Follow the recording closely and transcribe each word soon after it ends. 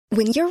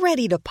When you're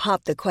ready to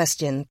pop the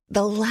question,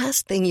 the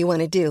last thing you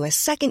want to do is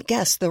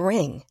second-guess the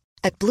ring.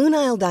 At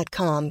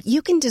BlueNile.com,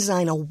 you can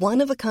design a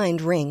one-of-a-kind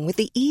ring with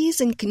the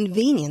ease and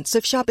convenience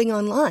of shopping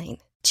online.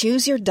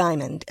 Choose your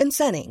diamond and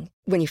setting.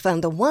 When you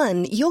find the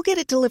one, you'll get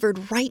it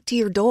delivered right to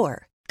your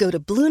door. Go to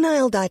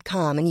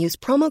BlueNile.com and use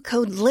promo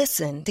code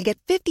LISTEN to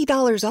get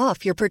 $50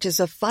 off your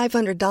purchase of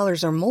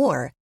 $500 or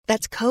more.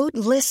 That's code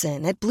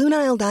LISTEN at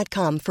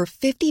BlueNile.com for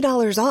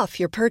 $50 off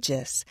your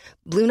purchase.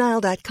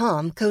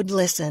 BlueNile.com, code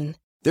LISTEN.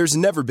 There's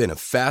never been a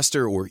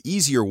faster or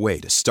easier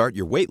way to start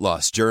your weight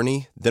loss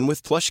journey than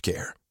with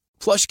PlushCare.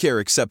 PlushCare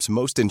accepts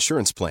most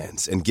insurance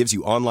plans and gives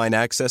you online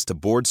access to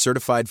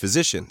board-certified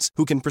physicians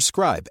who can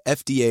prescribe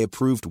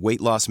FDA-approved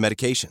weight loss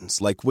medications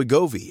like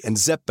Wegovy and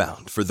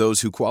Zepbound for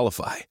those who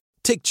qualify.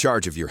 Take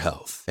charge of your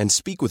health and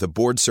speak with a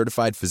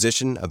board-certified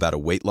physician about a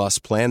weight loss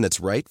plan that's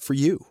right for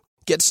you.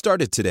 Get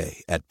started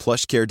today at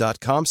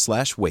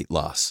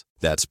plushcare.com/weight-loss.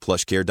 That's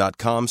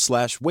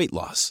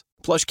plushcare.com/weight-loss.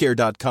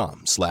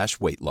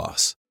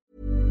 plushcare.com/weight-loss.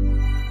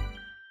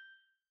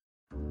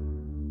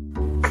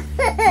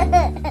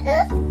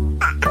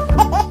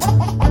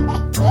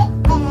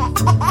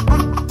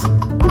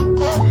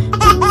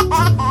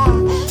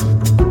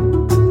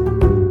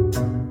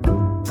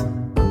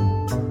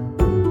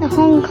 The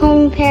Hong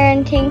Kong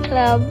Parenting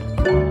Club.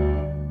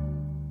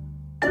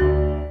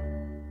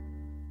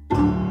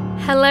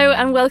 Hello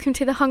and welcome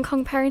to the Hong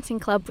Kong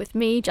Parenting Club with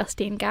me,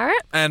 Justine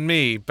Garrett. And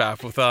me,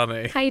 Bath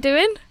Wathani. How you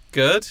doing?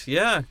 Good,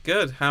 yeah,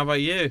 good. How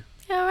about you?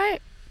 Yeah, all right.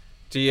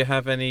 Do you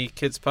have any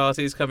kids'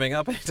 parties coming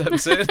up anytime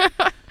soon?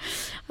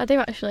 I do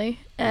actually.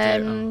 You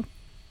do?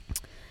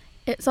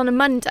 It's on a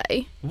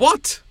Monday.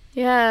 What?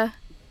 Yeah.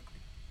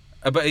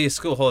 But it's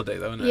school holiday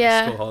though, isn't it?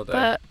 Yeah, School holiday.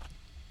 but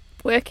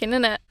working,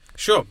 isn't it?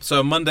 Sure.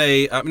 So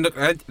Monday,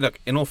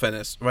 look, in all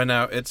fairness, right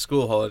now it's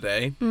school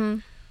holiday.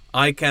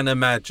 I can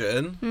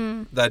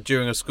imagine that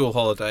during a school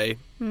holiday,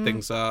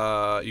 things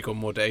are, you got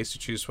more days to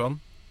choose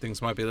from.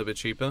 Things might be a little bit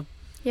cheaper.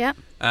 Yeah.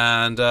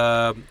 And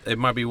it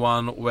might be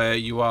one where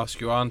you ask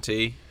your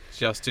auntie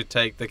just to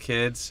take the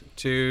kids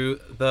to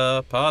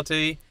the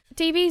party.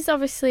 DB's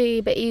obviously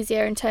a bit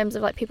easier in terms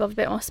of like people have a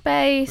bit more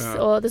space,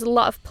 or there's a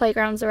lot of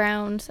playgrounds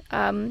around.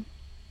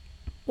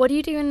 What do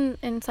you do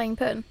in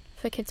Saint-Pun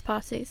for kids'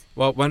 parties?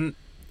 Well, when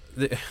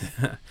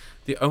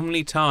the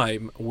only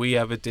time we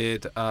ever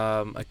did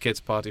a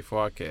kids party for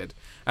our kid,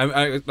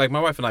 like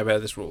my wife and I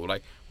had this rule,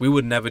 like we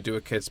would never do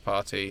a kids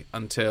party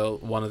until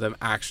one of them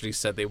actually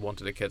said they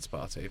wanted a kids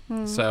party.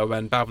 So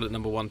when Bablet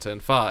number 1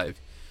 turned 5,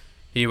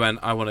 he went,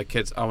 I want a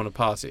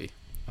party.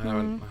 And I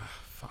went,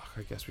 fuck,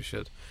 I guess we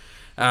should.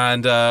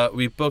 And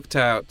we booked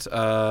out,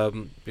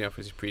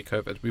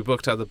 pre-COVID, we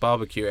booked out the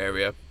barbecue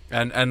area.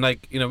 And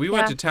like, you know, we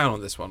went to town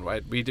on this one,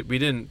 right? We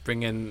didn't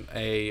bring in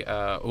a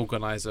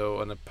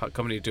organizer and a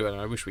company to do it,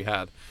 and I wish we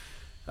had.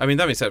 I mean,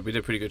 that being said, we did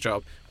a pretty good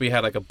job. We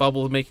had like a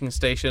bubble making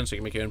station, so you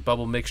can make your own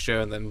bubble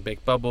mixture and then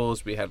make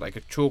bubbles. We had like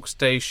a chalk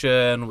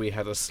station. We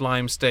had a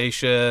slime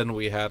station.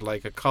 We had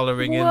like a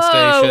colouring in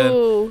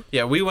station.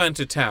 Yeah, we went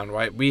to town,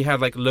 right? We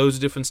had like loads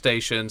of different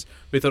stations.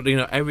 We thought, you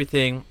know,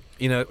 everything,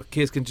 you know,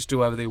 kids can just do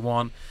whatever they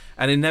want.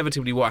 And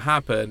inevitably what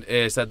happened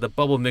is that the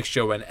bubble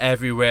mixture went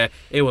everywhere.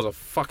 It was a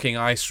fucking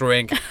ice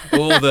rink.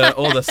 All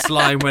the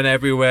slime went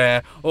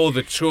everywhere. All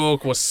the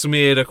chalk was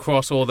smeared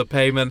across all the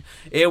pavement.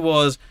 It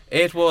was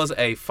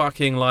a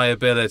fucking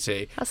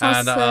liability. That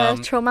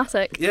sounds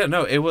traumatic. Yeah,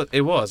 no, it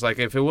was. Like,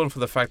 if it weren't for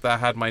the fact that I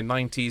had my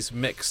 90s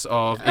mix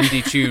of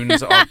indie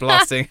tunes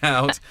blasting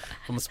out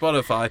from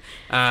Spotify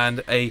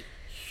and a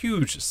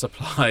huge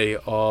supply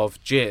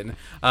of gin,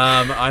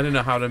 I don't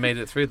know how to made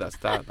it through that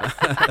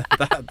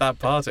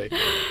party.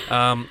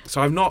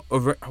 So I've not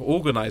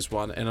organised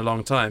one in a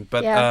long time,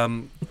 but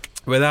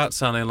without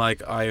sounding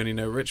like I only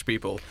know rich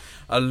people,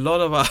 a lot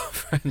of our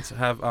friends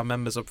are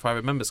members of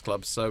private members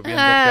clubs, so we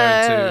end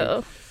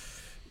up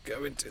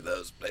going to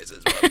those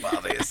places for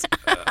parties.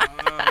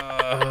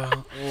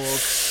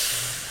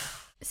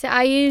 So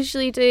I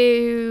usually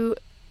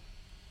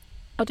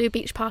I'll do a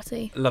beach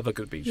party. Love a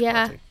good beach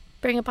party.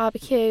 Bring a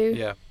barbecue.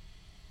 Yeah.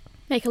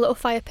 Make a little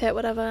fire pit,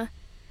 whatever.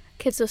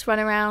 Kids just run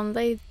around.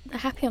 They're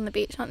happy on the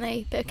beach, aren't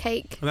they? Bit of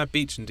cake. And that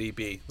beach in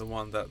DB, the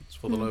one that's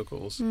for the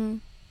locals.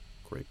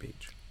 Great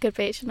beach. Good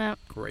beach, isn't it?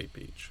 Great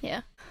beach.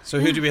 Yeah.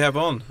 So who do we have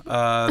on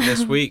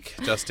this week,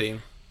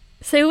 Justine?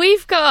 So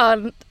we've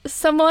got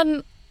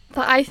someone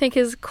that I think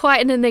is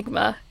quite an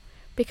enigma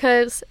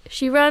because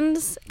she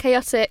runs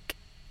Chaotic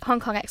Hong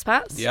Kong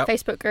Expats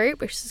Facebook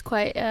group, which is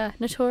quite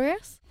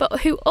notorious,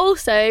 but who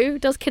also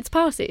does kids'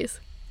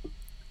 parties.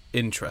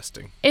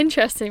 Interesting,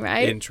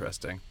 right?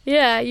 Interesting.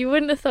 Yeah, you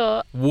wouldn't have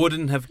thought.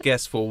 Wouldn't have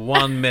guessed for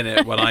 1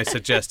 minute when I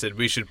suggested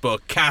we should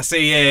book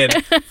Cassie in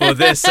for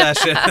this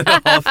session.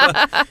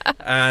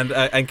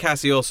 And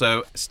Cassie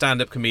also,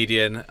 stand-up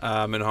comedian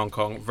in Hong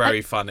Kong,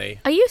 very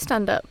funny. Are you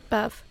stand-up,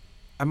 Bev?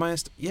 Am I?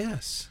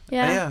 Yes.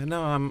 Yeah.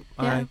 No,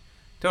 I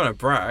don't want to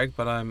brag,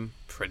 but I'm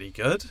pretty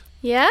good.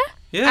 Yeah?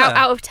 Yeah.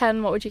 Out of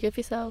 10, what would you give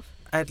yourself?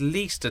 At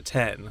least a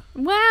 10.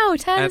 Wow,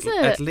 10 is it?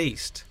 At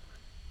least.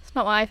 It's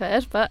not what I've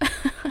heard, but...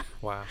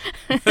 Wow.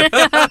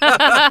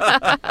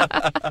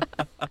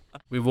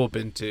 we've all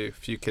been to a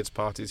few kids'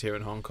 parties here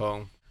in Hong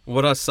Kong.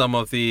 What are some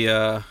of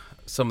the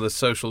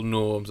social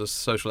norms or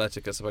social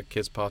etiquettes about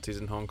kids' parties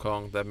in Hong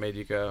Kong that made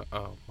you go,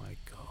 oh my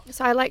God?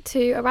 So I like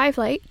to arrive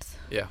late.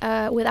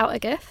 Yeah. Without a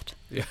gift.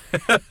 Yeah.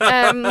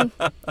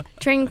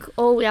 Drink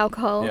all the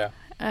alcohol.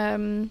 Yeah.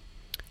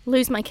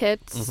 Lose my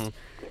kids.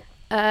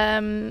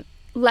 Mm-hmm.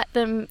 Let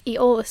them eat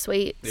all the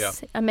sweets. Yeah.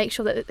 And make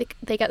sure that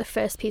they get the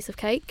first piece of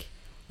cake.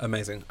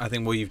 Amazing. I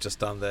think what you've just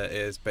done there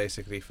is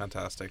basically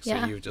fantastic. So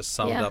Yeah. you've just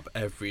summed up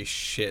every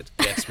shit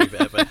guest we've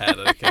ever had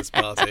at a kids'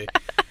 party.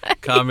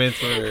 Coming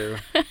through.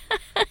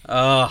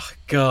 Oh,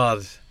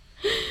 God.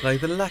 Like,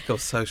 the lack of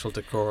social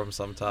decorum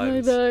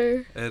sometimes. I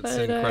know. It's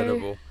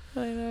incredible.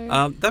 I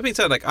know. That being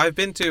said, like, I've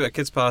been to a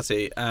kids'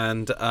 party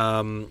and,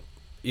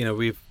 you know,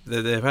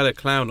 they've had a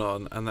clown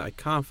on, and I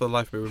can't for the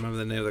life of me remember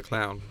the name of the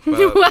clown.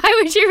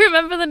 Why would you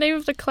remember the name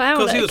of the clown?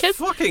 Because he was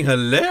fucking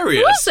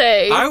hilarious. Was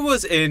he? I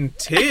was in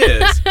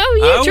tears. Were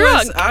you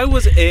drunk? I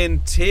was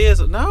in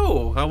tears.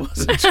 No, I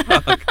wasn't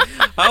drunk.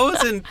 I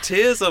was in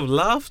tears of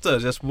laughter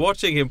just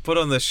watching him put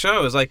on the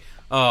show. It's like,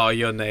 oh,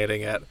 you're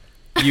nailing it.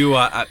 You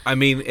are. I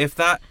mean, if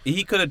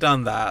he could have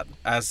done that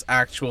as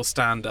actual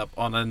stand-up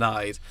on a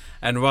night,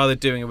 and rather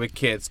doing it with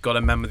kids, got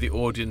a member of the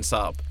audience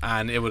up,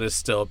 and it would have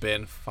still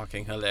been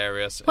fucking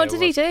hilarious. What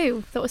did he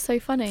do that was so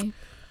funny?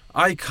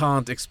 I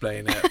can't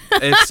explain it.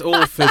 It's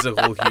all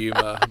physical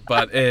humour,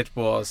 but it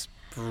was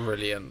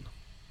brilliant.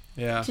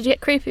 Yeah. Did you get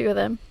creepy with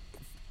him?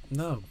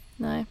 No.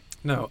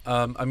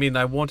 I mean,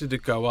 I wanted to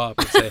go up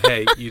and say,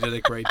 "Hey, you did a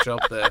great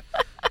job there."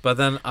 But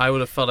then I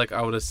would have felt like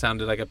I would have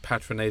sounded like a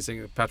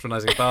patronizing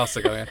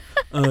bastard going,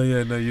 oh,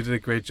 yeah, no, you did a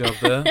great job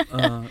there.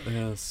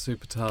 Yeah,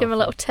 super tough. Give him a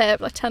little tip,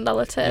 like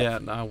 $10 tip. Yeah,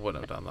 no, I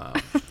wouldn't have done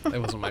that.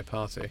 It wasn't my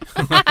party.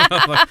 Like,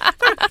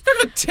 don't going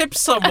to tip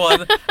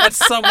someone at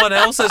someone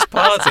else's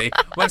party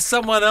when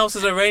someone else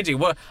is arranging.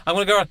 What? I'm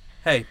going to go around,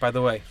 hey, by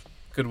the way,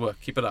 good work.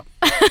 Keep it up.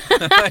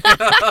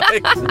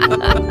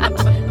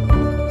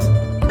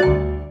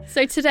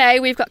 So today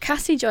we've got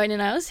Cassie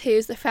joining us,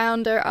 who's the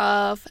founder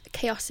of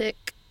Chaotic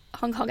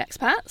Hong Kong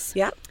Expats.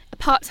 Yeah. A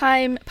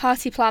part-time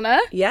party planner.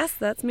 Yes,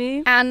 that's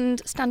me. And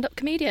stand-up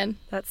comedian.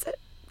 That's it.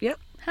 Yep.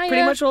 Hiya.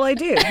 Pretty much all I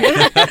do.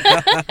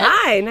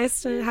 Hi,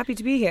 happy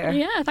to be here.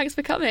 Yeah, thanks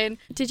for coming.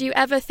 Did you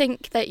ever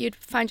think that you'd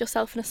find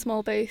yourself in a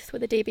small booth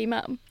with a DB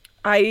mum?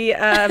 I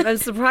am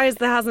surprised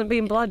there hasn't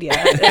been blood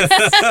yet.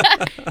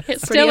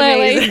 It's still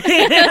early.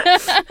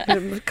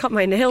 I cut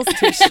my nails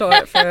too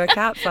short for a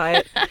cat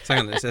fight.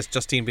 Hang on, is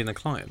Justine being a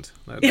client?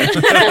 No.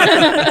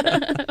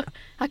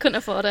 I couldn't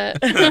afford it.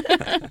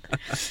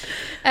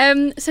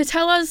 So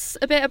tell us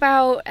a bit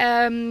about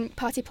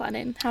party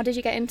planning. How did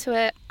you get into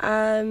it?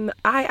 I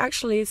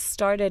actually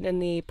started in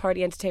the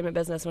party entertainment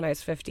business when I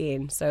was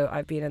 15. So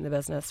I've been in the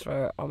business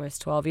for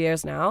almost 12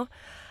 years now.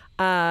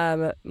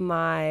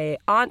 My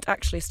aunt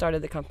actually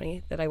started the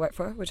company that I work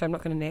for, which I'm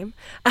not going to name.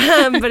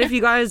 But if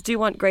you guys do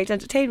want great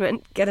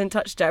entertainment, get in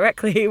touch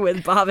directly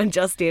with Bob and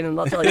Justine and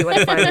they'll tell you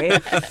where to find me.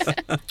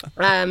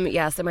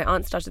 So my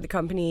aunt started the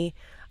company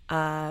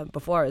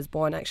before I was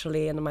born,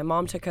 actually, and then my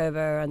mom took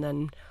over, and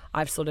then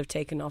I've sort of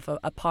taken off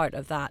a part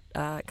of that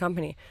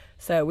company.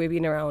 So we've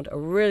been around a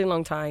really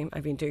long time.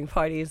 I've been doing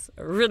parties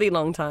a really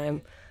long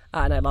time.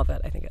 And I love it.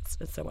 I think it's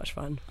so much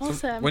fun. Awesome.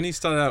 So when you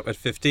started out at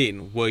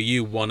 15, were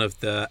you one of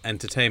the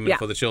entertainment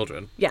for the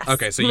children? Yes.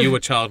 Okay, so you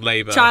were child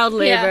labour. Child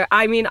labour. Yeah.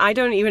 I mean, I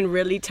don't even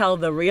really tell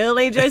the real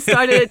age I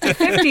started.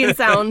 15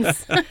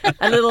 sounds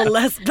a little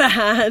less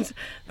bad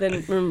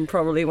than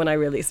probably when I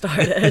really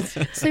started.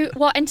 So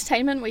what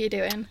entertainment were you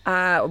doing?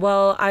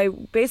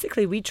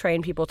 We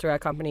train people through our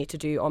company to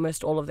do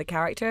almost all of the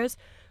characters.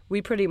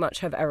 We pretty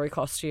much have every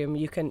costume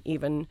you can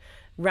even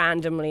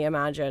randomly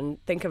imagine.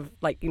 Think of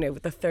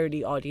with the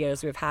 30 odd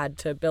years we've had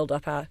to build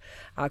up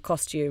our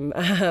costume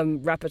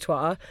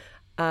repertoire.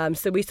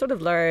 So we sort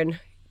of learn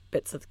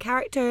bits of the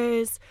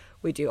characters.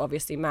 We do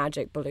obviously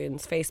magic,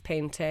 balloons, face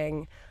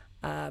painting,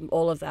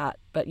 all of that.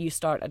 But you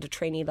start at a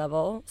trainee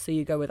level. So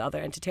you go with other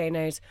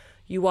entertainers.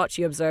 You watch,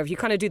 you observe, you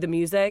kind of do the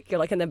music.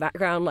 You're in the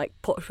background,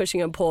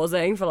 pushing and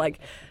pausing for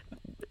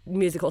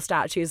musical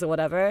statues or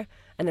whatever,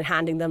 and then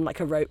handing them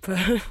a rope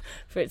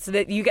for it, so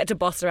that you get to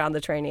boss around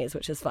the trainees,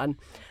 which is fun.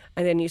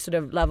 And then you sort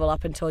of level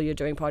up until you're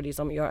doing parties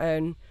on your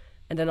own,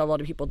 and then a lot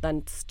of people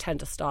then tend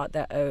to start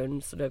their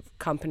own sort of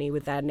company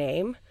with their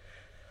name,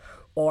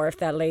 or if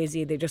they're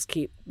lazy they just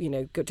keep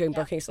doing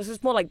bookings. So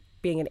it's more like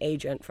being an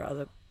agent for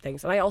other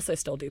things. And I also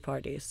still do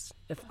parties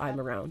if I'm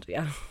around.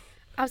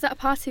 I was at a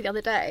party the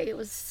other day. It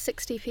was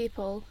 60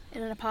 people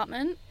in an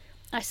apartment.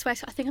 I swear,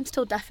 I think I'm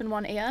still deaf in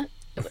one ear.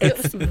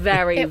 It's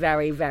very,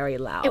 very, very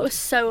loud. It was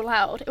so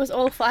loud. It was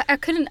awful. I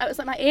couldn't. It was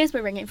like my ears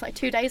were ringing for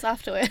 2 days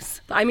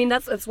afterwards. I mean,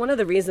 it's one of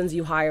the reasons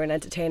you hire an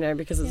entertainer,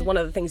 because it's one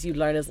of the things you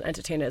learn as an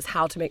entertainer is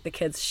how to make the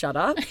kids shut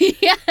up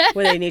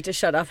when they need to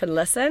shut up and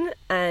listen.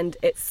 And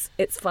it's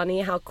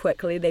funny how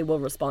quickly they will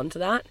respond to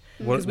that.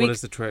 What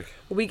is the trick?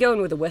 We go in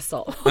with a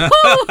whistle. We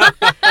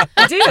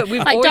do.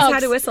 We've like always dogs.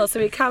 had a whistle. So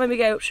we come and we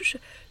go, shh, shh.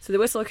 So the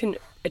whistle can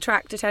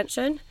attract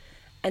attention.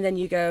 And then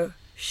you go,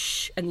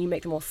 shh, and you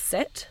make them all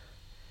sit.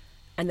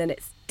 And then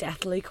it's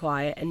deathly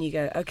quiet, and you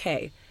go,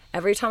 okay,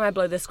 every time I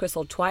blow this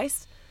whistle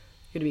twice,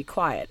 you're going to be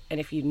quiet. And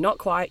if you're not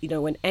quiet, you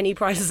don't win any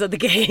prizes at the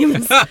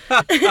games.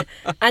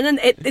 And then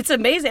it's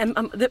amazing.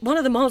 One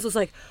of the moms was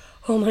like,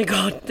 oh my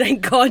God,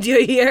 thank God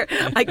you're here.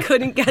 I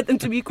couldn't get them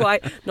to be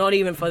quiet, not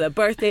even for the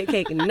birthday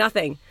cake,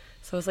 nothing.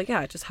 So I was like,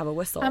 yeah, just have a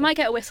whistle. I might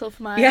get a whistle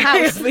for my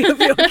house. For your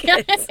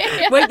kids.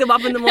 Wake them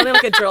up in the morning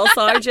like a drill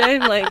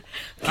sergeant, like,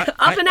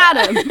 up and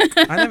at 'em.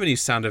 I never knew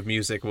Sound of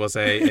Music was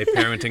a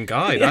parenting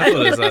guide. I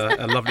thought it was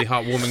a lovely,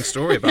 heartwarming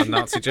story about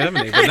Nazi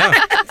Germany. But no,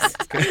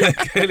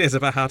 clearly it's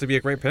about how to be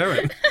a great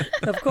parent.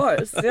 Of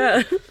course,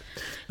 yeah.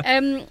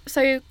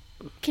 So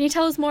can you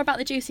tell us more about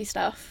the juicy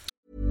stuff?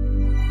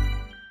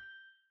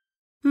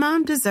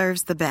 Mom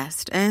deserves the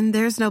best, and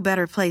there's no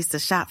better place to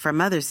shop for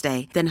Mother's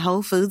Day than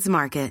Whole Foods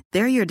Market.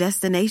 They're your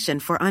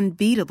destination for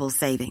unbeatable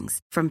savings,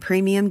 from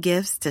premium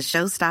gifts to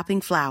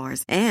show-stopping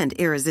flowers and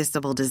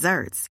irresistible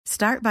desserts.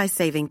 Start by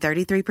saving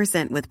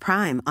 33% with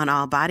Prime on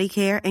all body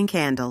care and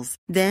candles.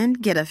 Then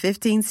get a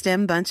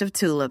 15-stem bunch of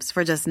tulips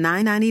for just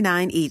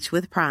 $9.99 each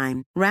with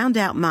Prime. Round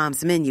out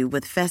Mom's menu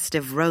with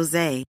festive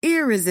rosé,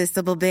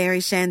 irresistible berry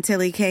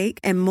chantilly cake,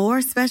 and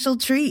more special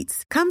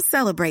treats. Come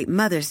celebrate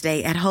Mother's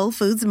Day at Whole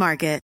Foods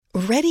Market.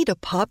 Ready to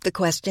pop the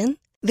question?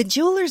 The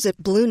jewelers at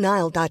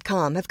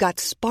BlueNile.com have got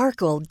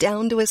sparkle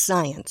down to a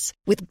science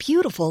with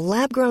beautiful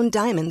lab-grown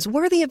diamonds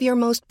worthy of your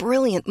most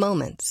brilliant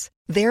moments.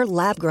 Their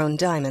lab-grown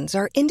diamonds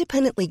are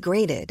independently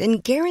graded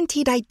and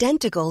guaranteed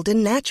identical to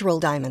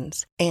natural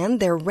diamonds, and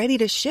they're ready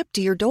to ship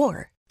to your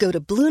door. Go to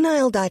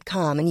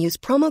BlueNile.com and use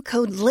promo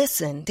code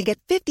LISTEN to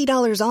get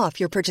 $50 off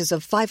your purchase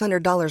of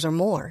 $500 or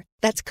more.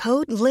 That's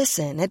code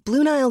LISTEN at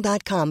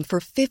BlueNile.com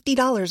for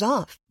 $50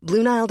 off.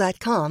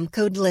 BlueNile.com,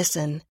 code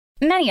LISTEN.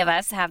 Many of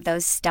us have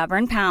those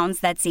stubborn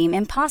pounds that seem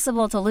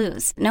impossible to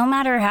lose, no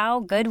matter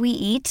how good we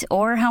eat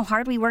or how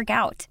hard we work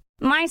out.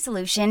 My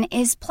solution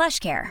is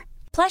PlushCare.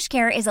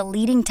 PlushCare is a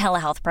leading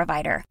telehealth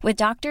provider with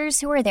doctors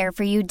who are there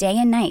for you day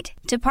and night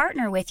to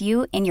partner with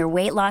you in your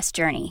weight loss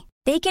journey.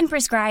 They can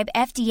prescribe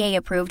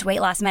FDA-approved weight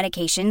loss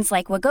medications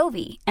like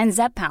Wegovy and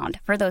Zepbound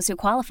for those who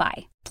qualify.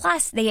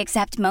 Plus, they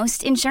accept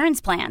most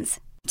insurance plans.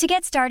 To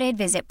get started,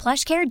 visit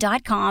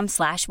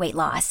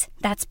plushcare.com/weightloss.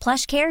 That's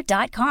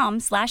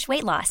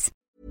plushcare.com/weightloss.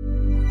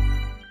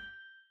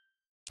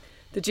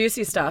 The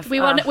juicy stuff.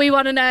 We want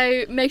to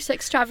know most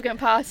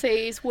extravagant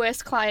parties,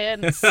 worst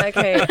clients.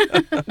 Okay,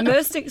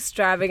 most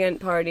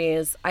extravagant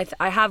parties.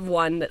 I have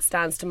one that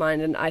stands to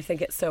mind, and I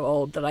think it's so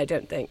old that I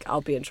don't think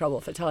I'll be in trouble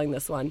for telling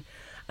this one.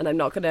 And I'm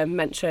not going to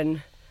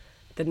mention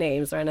the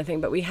names or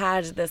anything, but we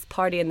had this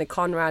party in the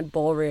Conrad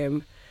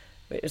Ballroom.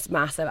 It was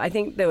massive. I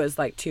think there was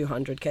like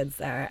 200 kids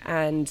there.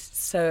 And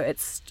so it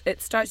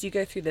starts, you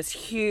go through this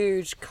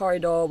huge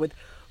corridor with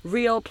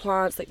real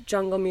plants, like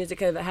jungle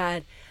music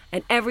overhead,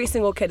 and every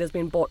single kid has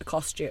been bought a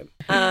costume.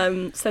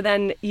 So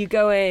then you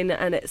go in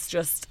and it's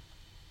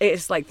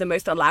like the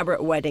most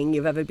elaborate wedding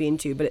you've ever been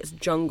to, but it's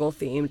jungle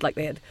themed. Like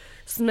they had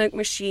smoke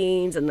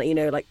machines and, you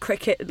know, like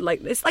cricket,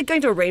 like it's like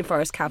going to a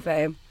rainforest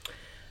cafe.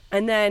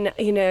 And then,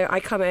 you know,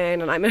 I come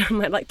in and I'm in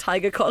my like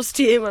tiger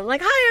costume. I'm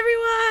like,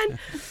 hi everyone.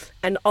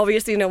 And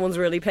obviously no one's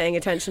really paying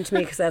attention to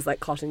me because there's like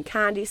cotton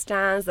candy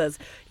stands. There's,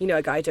 you know,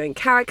 a guy doing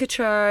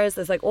caricatures.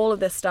 There's like all of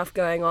this stuff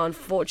going on.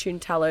 Fortune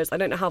tellers. I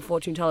don't know how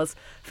fortune tellers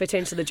fit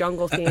into the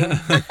jungle theme.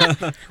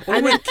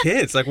 All with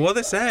kids. Like, what are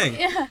they saying?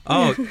 Yeah.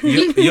 Oh,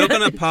 you're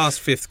going to pass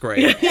 5th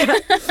grade. Yeah.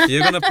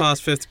 You're going to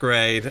pass 5th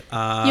grade.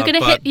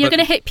 You're going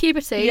to hit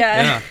puberty.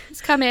 Yeah. It's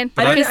coming.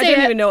 I didn't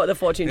even know what the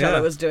fortune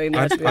teller was doing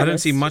there, I don't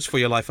see much for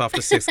your life after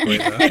 6th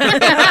grade,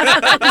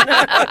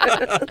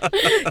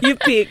 though. You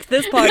peaked.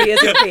 This party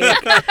is a peak.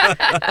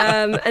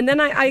 And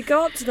then I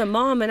go up to the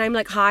mom and I'm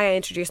like, hi, I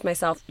introduced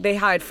myself. They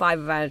hired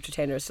 5 of our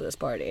entertainers to this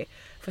party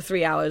for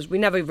 3 hours. We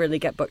never really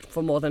get booked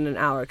for more than an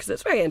hour because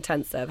it's very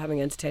intensive having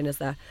entertainers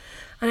there.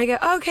 And I go,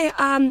 okay,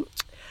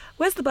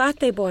 where's the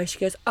birthday boy? She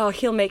goes, oh,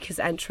 he'll make his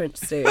entrance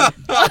soon.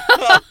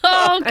 Oh,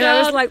 God. And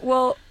I was like,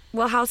 well,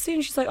 how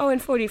soon? She's like, oh, in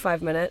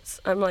 45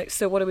 minutes. I'm like,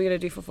 so what are we going to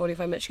do for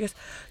 45 minutes? She goes,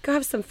 go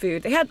have some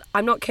food. They had,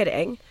 I'm not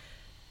kidding,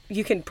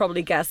 you can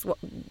probably guess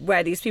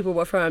where these people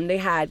were from. They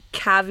had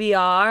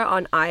caviar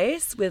on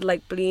ice with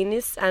like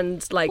blinis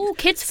and like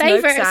kids'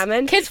 smoked favourites.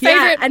 salmon. Kids'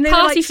 favourite and then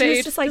party like, food. She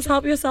was just like,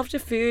 help yourself to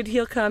food,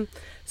 he'll come.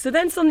 So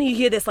then suddenly you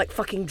hear this like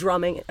fucking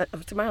drumming.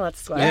 Am I allowed to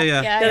swear?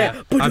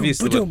 Yeah. Like, I've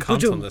used the word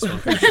cunt on this one.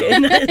 For sure.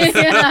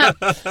 Yeah.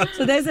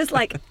 So there's this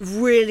like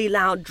really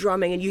loud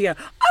drumming and you hear,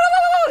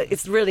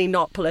 it's really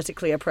not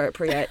politically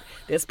appropriate,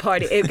 this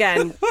party.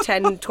 Again,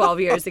 10, 12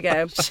 years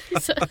ago.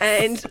 Jesus.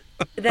 And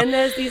then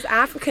there's these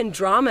African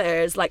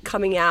drummers like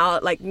coming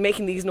out, like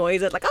making these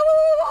noises, like,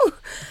 oh,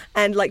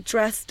 and like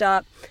dressed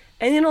up.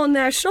 And then on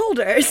their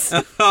shoulders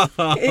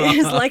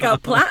is like a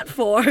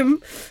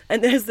platform,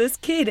 and there's this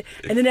kid,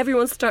 and then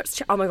everyone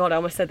starts, oh my God, I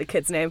almost said the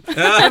kid's name.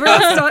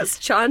 Everyone starts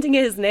chanting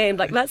his name.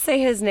 Like, let's say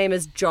his name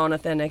is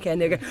Jonathan, okay,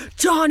 and they go,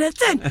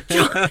 Jonathan!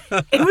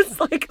 It was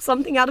like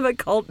something out of a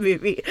cult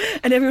movie,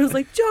 and everyone's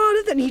like,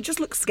 Jonathan! He just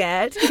looked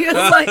scared. He was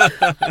like,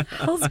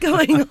 what's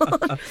going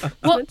on?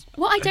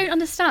 What I don't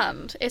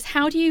understand is,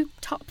 how do you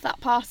top that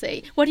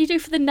party? What do you do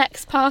for the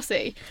next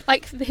party?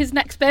 Like, his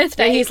next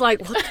birthday? And he's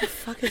like, what the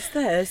fuck is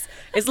this?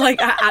 It's like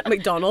at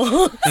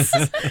McDonald's.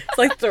 It's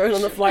like throwing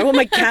on the fly. I want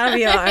my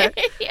caviar.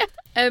 Yeah.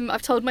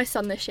 I've told my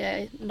son this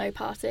year, no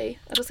party.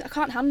 I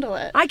can't handle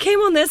it. I came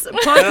on this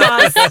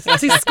podcast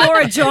to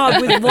score a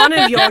job with one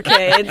of your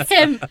kids.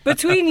 Him.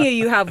 Between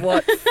you have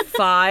what,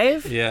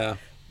 5? Yeah.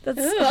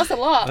 That's a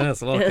lot. Yeah,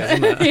 that's a lot of kids,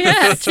 isn't it?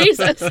 Yeah,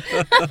 Jesus.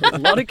 A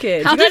lot of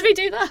kids. How did we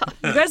do that?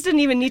 You guys didn't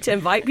even need to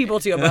invite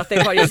people to your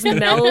birthday party. Just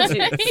meld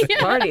your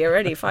party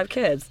already. 5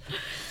 kids.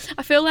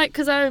 I feel like,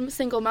 because I'm a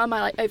single mum,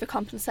 I like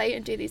overcompensate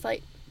and do these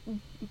like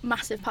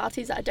massive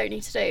parties that I don't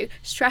need to do.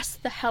 Stress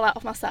the hell out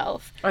of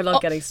myself. I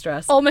love getting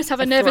stressed. Almost have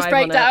a nervous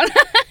breakdown.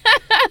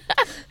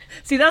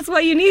 See, that's why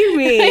you need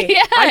me.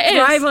 Yeah, I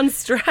thrive on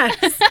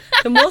stress.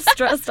 The more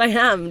stressed I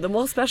am, the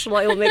more special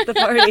I will make the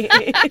party.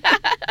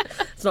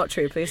 It's not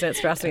true. Please don't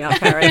stress me out,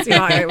 parents. You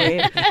hire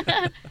me.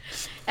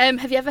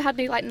 Have you ever had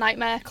any like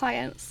nightmare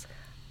clients?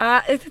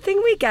 The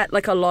thing we get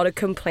like a lot of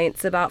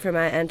complaints about from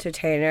our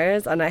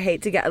entertainers, and I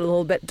hate to get a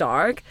little bit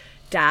dark,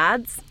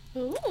 dads.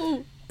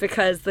 Ooh.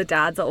 Because the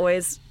dads are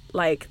always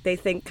like, they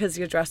think because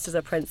you're dressed as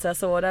a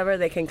princess or whatever,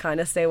 they can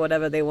kind of say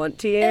whatever they want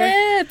to you.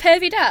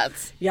 Pervy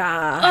dads.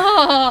 Yeah.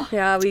 Oh.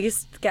 Yeah, we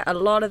usst to get a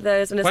lot of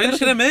those. And why are you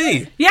looking at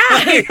me?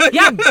 Yeah,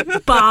 yeah,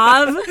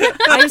 Bob.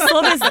 I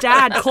saw this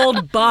dad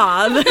called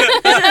Bob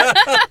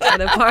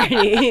at a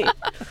party.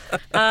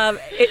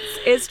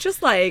 It's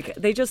just like,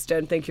 they just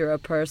don't think you're a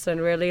person,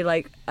 really.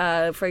 Like,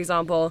 for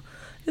example,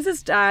 there's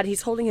this dad,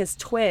 he's holding his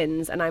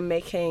twins, and I'm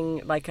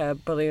making like a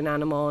balloon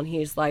animal, and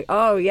he's like,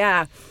 oh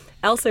yeah,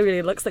 Elsa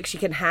really looks like she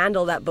can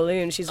handle that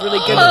balloon. She's really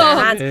good with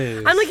her hands.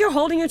 I'm like, you're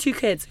holding your 2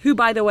 kids, who,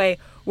 by the way,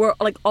 were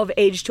like of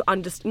age to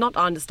not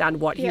understand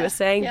what he was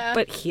saying,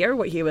 but hear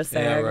what he was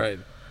saying. Yeah, right.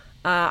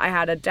 I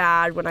had a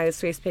dad, when I was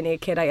face painting a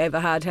kid, I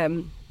overheard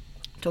him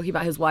talking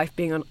about his wife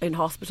being in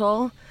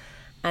hospital,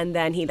 and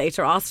then he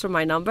later asked for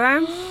my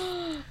number.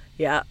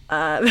 Yeah.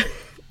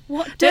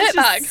 What There's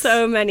dirtbags? just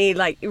so many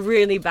like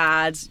really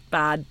bad stories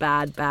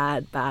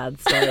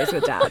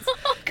with dads.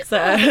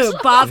 So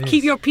Bob,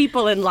 keep your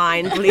people in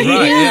line, please.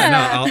 Right,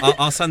 yeah, no,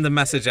 I'll send the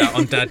message out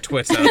on Dad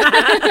Twitter. Well,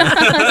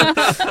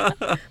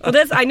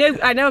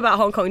 I know about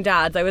Hong Kong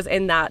dads. I was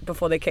in that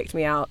before they kicked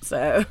me out.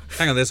 So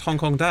hang on, there's Hong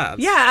Kong dads.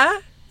 Yeah.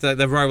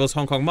 They're rivals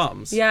Hong Kong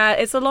mums. Yeah,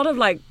 it's a lot of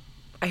like,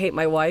 I hate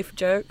my wife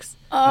jokes.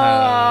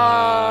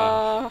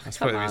 That's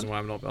probably the reason why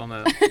I'm not on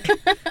it.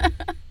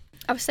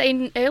 I was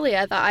saying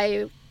earlier that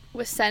I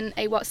was sent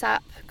I was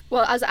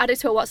added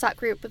to a WhatsApp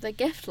group with a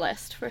gift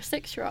list for a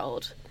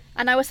 6-year-old,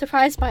 and I was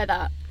surprised by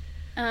that.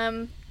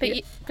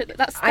 But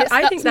that's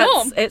I think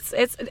norm.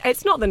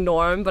 it's not the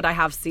norm, but I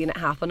have seen it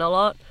happen a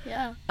lot.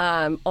 Yeah.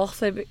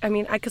 Also, I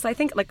mean, because I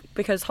think like,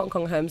 because Hong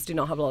Kong homes do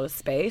not have a lot of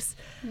space,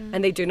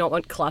 and they do not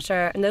want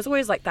clutter, and there's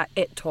always like that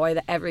it toy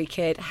that every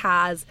kid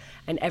has,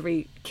 and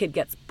every kid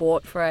gets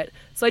bought for it.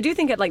 So I do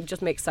think it like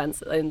just makes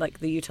sense in like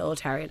the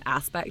utilitarian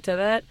aspect of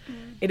it.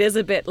 It is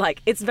a bit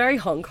like, it's very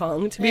Hong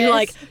Kong to be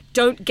like,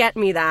 don't get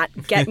me that,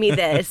 get me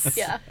this.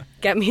 Yeah.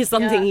 Get me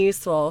something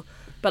useful.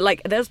 But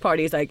like, there's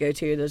parties I go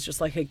to, there's just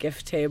like a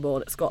gift table,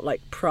 and it's got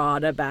like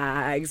Prada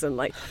bags and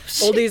like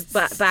all these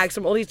bags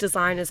from all these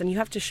designers, and you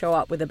have to show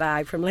up with a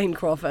bag from Lane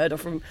Crawford or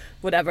from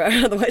whatever.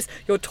 Otherwise,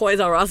 your Toys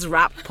R Us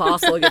wrapped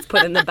parcel gets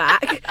put in the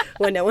back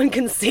where no one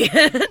can see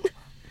it.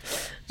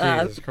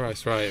 Jesus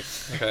Christ, right.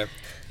 Okay.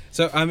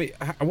 So, I mean,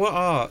 what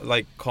are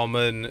like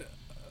common,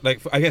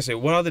 like, I guess,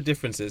 what are the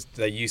differences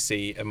that you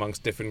see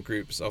amongst different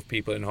groups of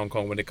people in Hong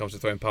Kong when it comes to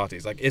throwing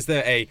parties? Like, is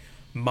there a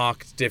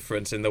marked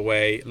difference in the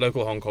way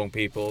local Hong Kong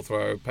people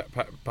throw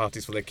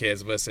parties for their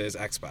kids versus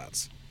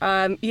expats?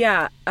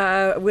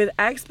 With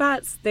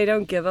expats, they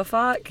don't give a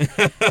fuck.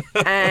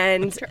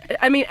 And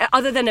I mean,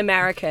 other than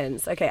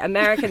Americans. Okay,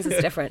 Americans is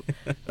different.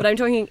 But I'm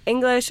talking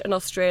English and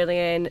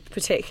Australian,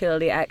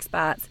 particularly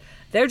expats.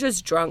 They're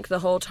just drunk the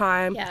whole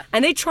time. Yeah.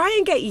 And they try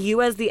and get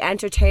you as the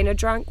entertainer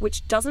drunk,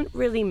 which doesn't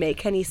really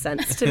make any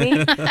sense to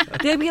me.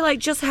 They'll be like,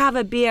 just have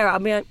a beer. I'll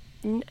be like,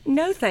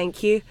 no,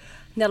 thank you.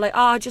 And they're like,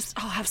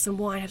 have some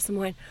wine.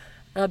 And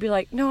I'll be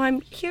like, no,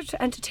 I'm here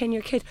to entertain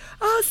your kid.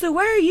 Oh, so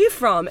where are you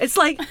from? It's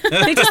like,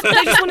 they just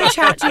want to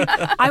chat to you.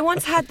 I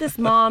once had this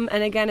mom,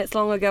 and again, it's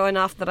long ago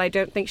enough that I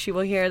don't think she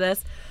will hear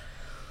this.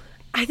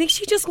 I think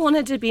she just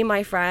wanted to be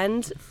my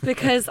friend,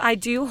 because I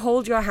do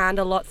hold your hand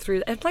a lot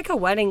through. It's like a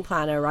wedding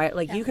planner, right?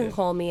 Like, you can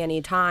call me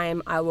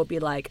anytime. I will be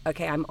like,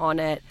 okay, I'm on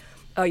it.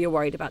 Oh, you're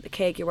worried about the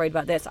cake. You're worried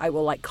about this. I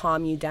will like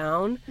calm you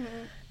down.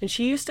 And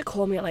she used to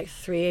call me at like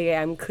 3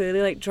 a.m.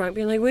 clearly like drunk,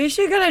 being like, we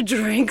should get a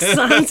drink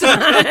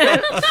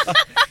sometime.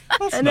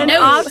 And then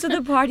after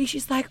the party,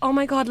 she's like, oh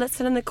my God, let's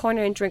sit in the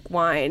corner and drink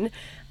wine.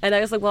 And I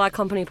was like, well, our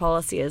company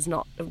policy is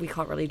not, we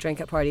can't really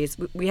drink at parties.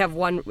 We have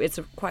one, it's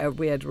quite a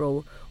weird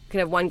rule. We can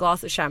have one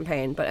glass of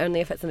champagne, but only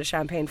if it's in a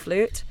champagne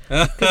flute.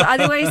 Because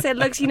otherwise it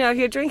looks, if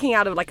you're drinking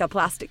out of like a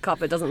plastic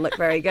cup, it doesn't look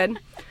very good.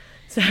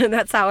 So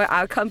that's our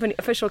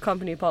official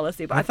company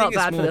policy. But I felt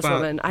bad for this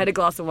woman. I had a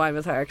glass of wine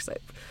with her because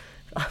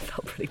I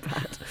felt pretty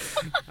bad.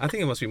 I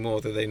think it must be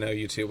more that they know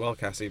you too well,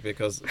 Cassie,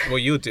 because what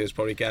you'll do is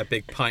probably get a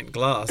big pint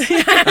glass.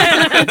 You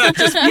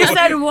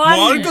said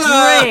one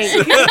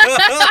drink.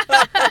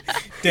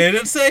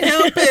 Didn't say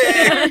how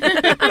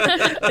big.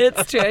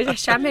 It's true.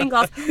 Champagne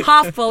glass.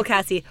 Half full,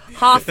 Cassie.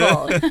 Half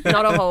full.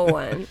 Not a whole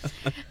one.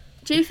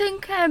 Do you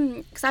think,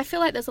 because I feel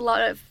like there's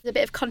a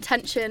bit of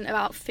contention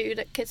about food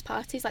at kids'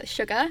 parties, like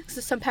sugar,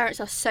 because some parents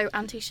are so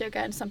anti-sugar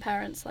and some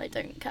parents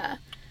don't care.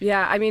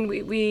 Yeah, I mean,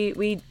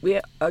 we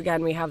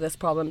again, we have this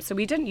problem. So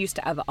we didn't used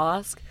to ever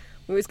ask.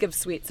 We always give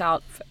sweets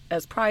out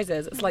as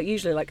prizes. It's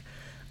usually like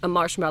a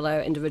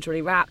marshmallow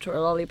individually wrapped or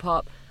a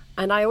lollipop.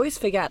 And I always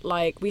forget,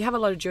 we have a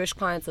lot of Jewish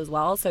clients as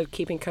well, so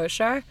keeping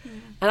kosher.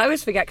 And I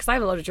always forget, because I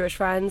have a lot of Jewish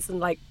friends,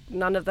 and,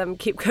 none of them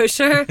keep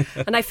kosher.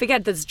 And I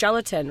forget there's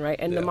gelatin, right,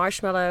 in the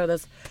marshmallow.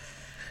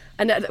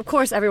 And, of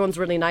course, everyone's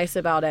really nice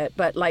about it.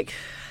 But,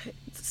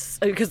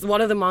 because one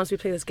of the moms, we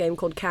play this game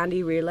called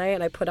Candy Relay,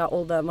 and I put out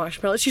all the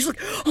marshmallows. She's like,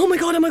 oh my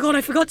God,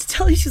 I forgot to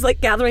tell you. She's,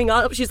 gathering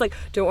up. She's like,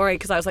 don't worry,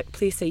 because I was like,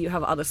 please say you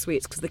have other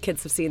sweets, because the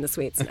kids have seen the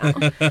sweets now.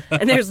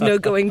 And there's no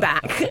going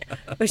back.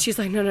 But she's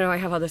like, no, I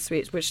have other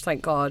sweets, which,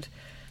 thank God.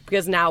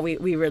 Because now we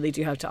really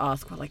do have to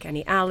ask for,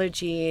 any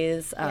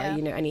allergies,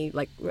 any,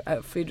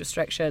 food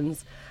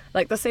restrictions.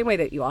 The same way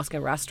that you ask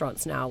in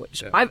restaurants now,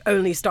 which I've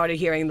only started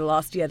hearing in the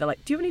last year. They're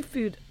like, do you have any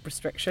food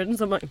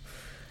restrictions? I'm like,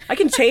 I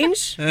can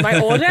change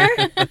my order.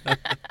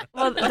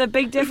 Well, the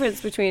big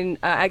difference between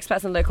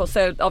expats and locals,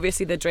 so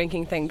obviously the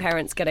drinking thing,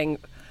 parents getting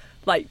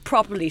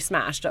properly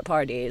smashed at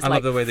parties. I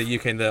love the way the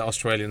UK and the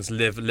Australians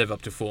live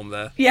up to form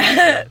there.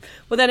 Yeah.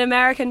 Well, then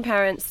American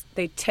parents,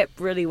 they tip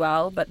really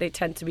well, but they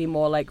tend to be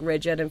more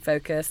rigid and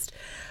focused.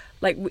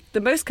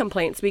 The most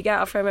complaints we get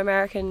are from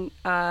American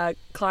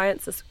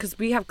clients, because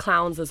we have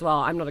clowns as well.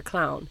 I'm not a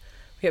clown.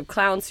 We have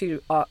clowns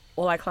all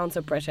our clowns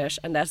are British,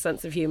 and their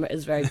sense of humor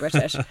is very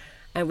British.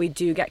 And we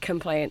do get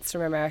complaints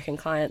from American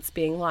clients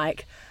being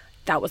like,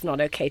 that was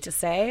not okay to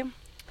say.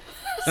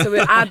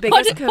 So our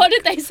biggest what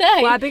did they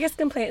say? Well, our biggest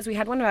complaint is we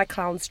had one of our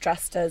clowns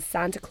dressed as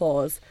Santa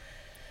Claus.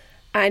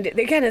 And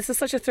again, it's just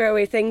such a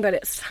throwaway thing,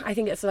 but I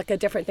think it's a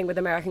different thing with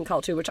American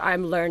culture, which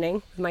I'm learning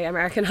with my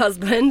American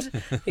husband,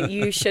 that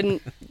you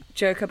shouldn't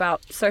joke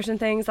about certain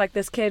things.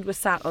 This kid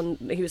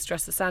he was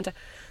dressed as Santa.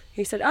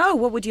 He said, oh,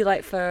 what would you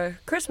like for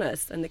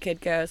Christmas? And the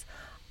kid goes,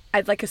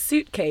 I'd like a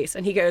suitcase.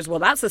 And he goes, well,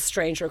 that's a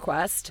strange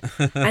request.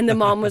 And the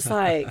mom was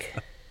like,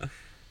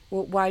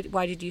 well,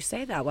 why did you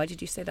say that? Why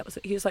did you say that?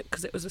 He was like,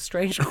 because it was a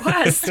strange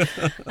request.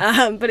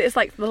 But it's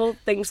little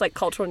things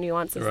cultural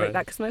nuances like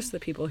that, because most of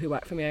the people who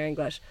work for me are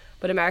English.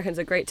 But Americans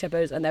are great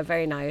tippers and they're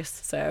very nice.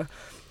 So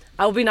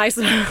I'll be nice.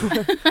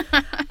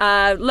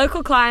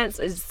 Local clients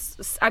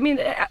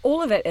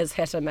all of it is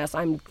hit and miss.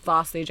 I'm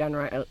vastly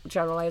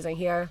generalizing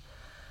here.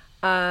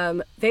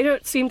 They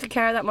don't seem to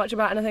care that much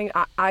about anything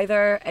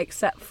either,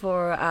 except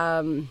for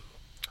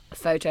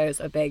photos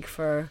are big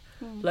for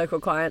local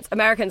clients.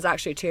 Americans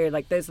actually too,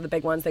 those are the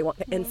big ones. They want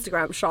the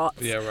Instagram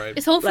shots. Yeah, right.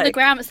 It's all for the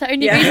gram. It's the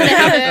only reason they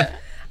have it.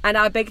 And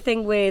our big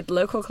thing with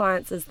local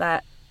clients is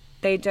that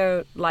they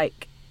don't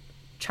like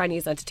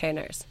Chinese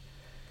entertainers.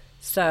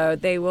 So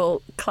they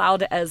will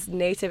cloud it as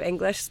native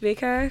English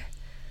speaker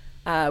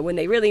when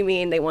they really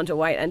mean they want a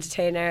white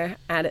entertainer,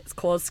 and it's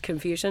caused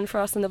confusion for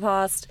us in the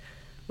past.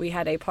 We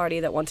had a party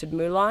that wanted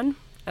Mulan,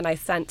 and I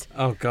sent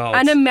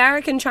an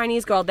American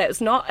Chinese girl that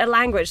was not a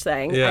language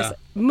thing. Yeah. I said,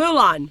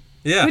 Mulan.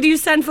 Yeah. Who do you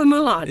send for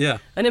Mulan? Yeah.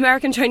 An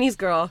American Chinese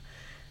girl.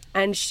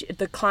 And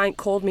the client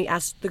called me,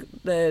 asked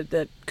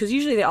because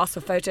usually they ask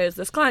for photos.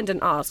 This client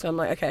didn't ask. I'm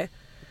like, okay.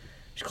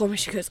 She called me.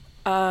 She goes,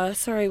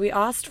 sorry, we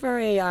asked for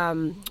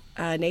a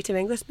native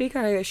English speaker.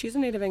 I go, she's a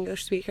native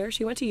English speaker.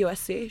 She went to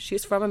USC.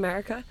 She's from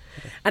America.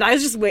 And I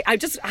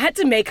had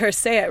to make her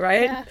say it,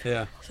 right?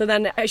 Yeah. So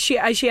then she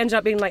ended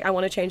up being like, I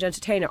want to change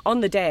entertainer.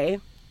 On the day,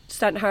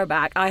 sent her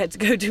back. I had to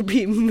go to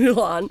be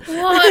Mulan.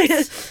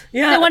 What?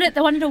 Yeah. They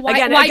wanted a white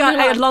Again,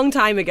 Mulan. a long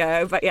time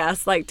ago, but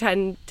yes,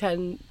 10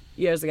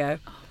 years ago.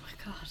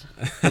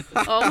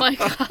 Oh my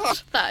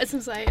god, that is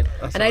insane.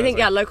 And I think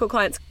local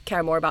clients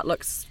care more about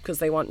looks because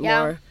they want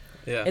more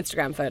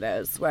Instagram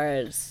photos,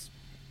 whereas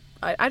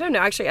I don't know,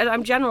 actually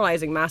I'm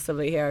generalizing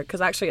massively here,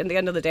 because actually at the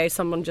end of the day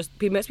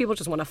most people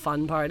just want a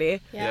fun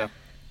party.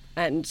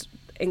 And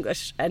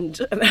English and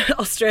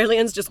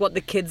Australians just want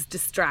the kids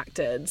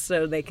distracted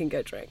so they can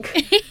go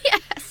drink.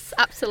 Yes,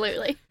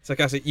 absolutely. So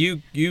Cassie,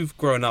 you've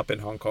grown up in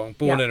Hong Kong,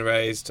 born and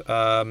raised,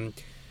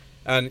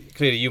 and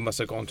clearly you must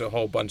have gone to a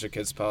whole bunch of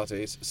kids'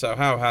 parties. So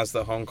how has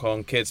the Hong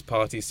Kong kids'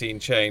 party scene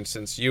changed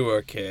since you were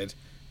a kid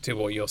to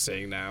what you're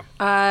seeing now?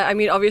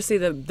 Obviously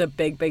the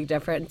big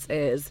difference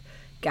is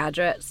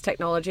gadgets,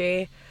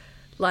 technology.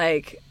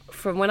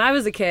 from when I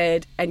was a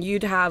kid, and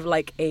you'd have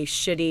like a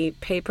shitty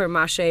paper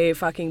mache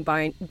fucking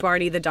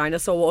Barney the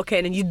dinosaur walk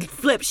in, and you'd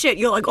flip shit.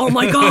 You're like, oh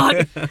my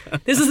God,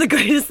 this is the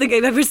greatest thing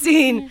I've ever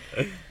seen.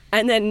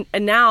 And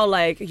now,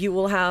 like, you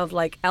will have,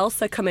 like,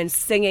 Elsa come in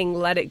singing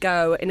Let It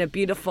Go in a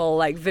beautiful,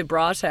 like,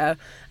 vibrato,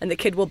 and the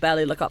kid will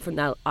barely look up from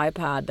that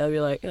iPad. They'll be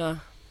like,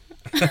 oh,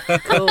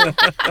 cool.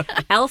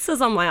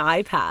 Elsa's on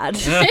my iPad.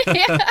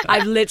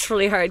 I've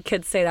literally heard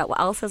kids say that. Well,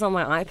 Elsa's on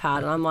my iPad,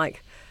 and I'm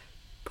like,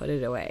 put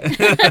it away.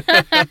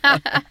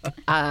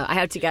 I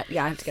have to get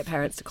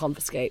parents to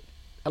confiscate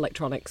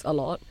electronics a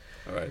lot.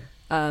 All right.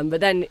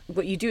 But then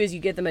what you do is you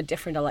give them a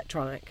different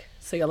electronic.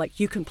 So you're like,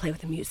 you can play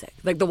with the music.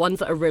 Like the ones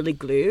that are really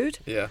glued.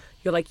 Yeah.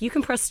 You're like, you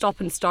can press stop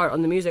and start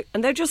on the music.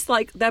 And they're just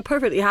like, they're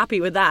perfectly happy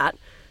with that.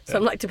 So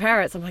I'm like, to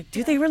parents, I'm like,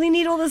 do they really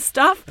need all this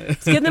stuff?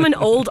 So give them an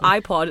old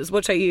iPod, is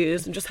what I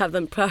use, and just have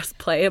them press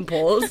play and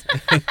pause.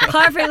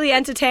 Perfectly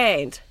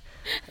entertained.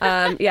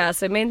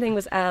 So main thing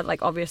was,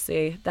 like,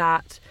 obviously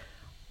that...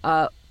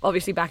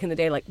 obviously back in the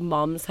day, like,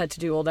 moms had to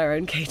do all their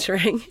own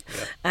catering.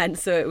 Yeah. And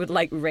so it would,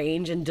 like,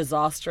 range in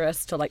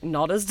disastrous to, like,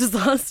 not as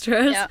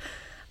disastrous. Yeah.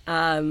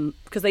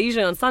 Because they're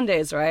usually on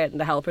Sundays, right? And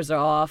the helpers are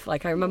off.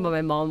 Like, I remember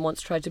my mom once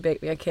tried to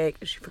bake me a cake.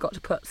 She forgot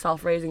to put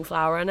self-raising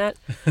flour in it.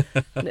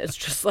 And it's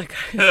just, like,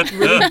 a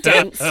really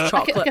dense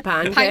chocolate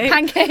pancake.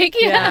 Pancake,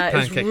 yeah. It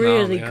was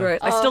really gross.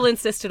 I still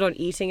insisted on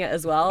eating it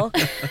as well.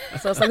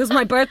 So I was like, this is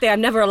my birthday.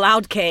 I'm never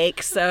allowed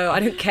cake, so I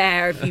don't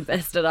care if you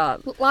messed it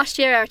up. Last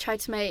year, I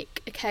tried to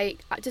make a cake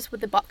just with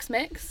the box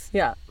mix.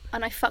 Yeah.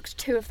 And I fucked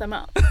 2 of them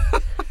up.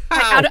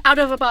 Like, out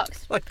of a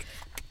box. Like...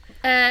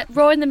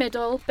 raw in the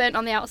middle, burnt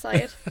on the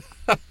outside.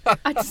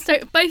 I just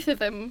don't. Both of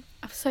them.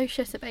 I'm so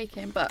shit at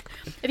baking. But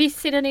have you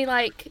seen any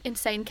like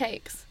insane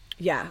cakes?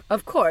 Yeah,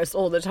 of course,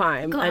 all the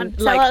time. Go on, and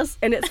tell like, us.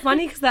 And it's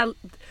funny because they're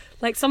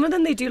like, some of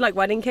them they do like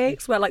wedding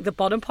cakes where like the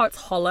bottom part's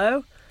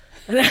hollow.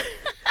 And then,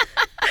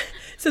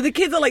 so the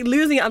kids are like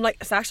losing it. I'm like,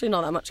 it's actually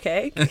not that much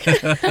cake.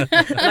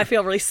 And I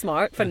feel really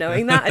smart for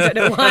knowing that. I don't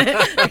know why.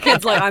 The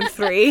kid's like, I'm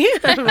 3.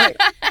 I'm like,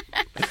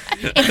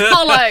 it's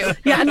hollow.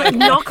 Yeah, and like,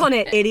 knock on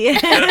it,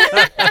 idiot.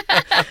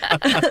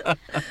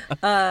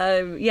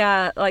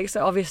 Like,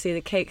 so obviously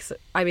the cakes,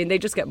 I mean, they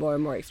just get more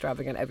and more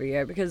extravagant every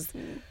year because, I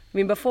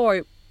mean,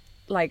 before,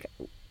 like,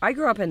 I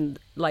grew up in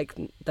like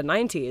the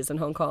 90s in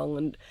Hong Kong,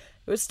 and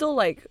it was still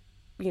like,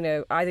 you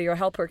know, either your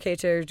helper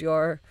catered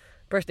your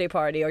birthday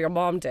party or your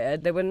mom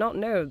did. They would not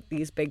know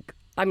these big,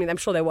 I mean, I'm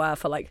sure they were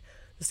for like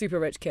the super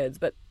rich kids,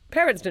 but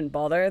parents didn't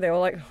bother. They were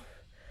like,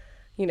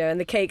 you know, and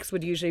the cakes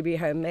would usually be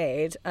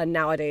homemade, and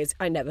nowadays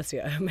I never see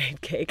a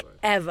homemade cake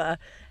ever.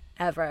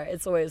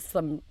 It's always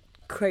some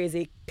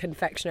crazy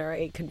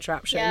confectionery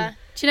contraption. Yeah.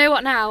 Do you know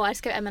what now? I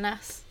just go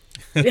M&S.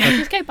 Yeah.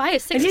 Just go buy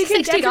it. $60. And you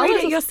can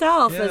decorate it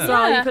yourself as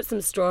well. Yeah. You put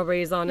some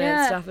strawberries on it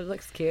and stuff. It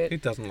looks cute. Who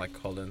doesn't like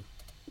Colin?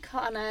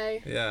 I know.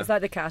 Yeah. It's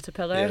like the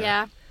caterpillar.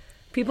 Yeah.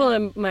 People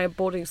in my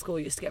boarding school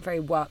used to get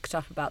very worked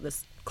up about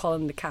this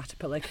Colin the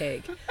caterpillar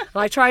cake. And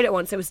I tried it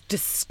once. It was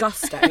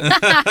disgusting.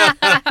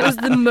 It was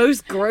the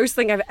most gross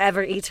thing I've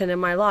ever eaten in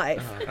my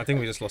life. I think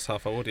we just lost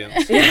half our audience.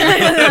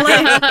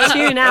 Like,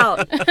 tune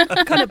out.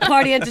 What kind of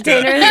party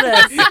entertainer is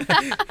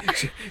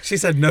this? She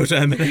said no to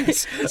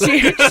M&S.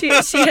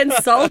 She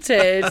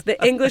insulted the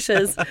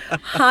English's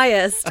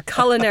highest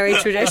culinary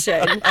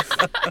tradition.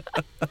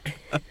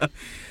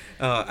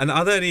 And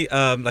are there any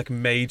like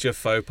major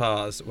faux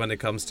pas when it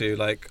comes to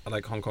like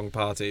Hong Kong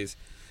parties?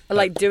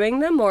 Like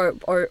doing them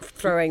or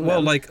throwing them?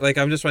 Well, like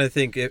I'm just trying to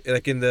think.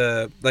 Like in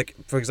the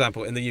for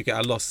example, in the UK,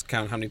 I lost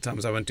count how many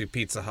times I went to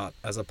Pizza Hut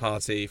as a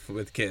party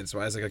with kids,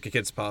 right? As like a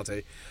kids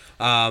party.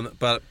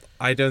 But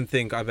I don't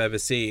think I've ever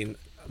seen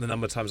the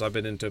number of times I've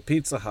been into a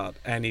Pizza Hut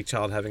any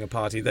child having a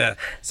party there.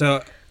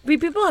 So.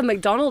 People have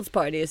McDonald's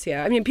parties here.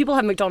 I mean, people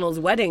have McDonald's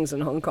weddings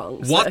in Hong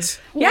Kong. So. What?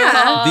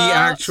 Yeah. The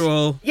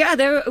actual... Yeah,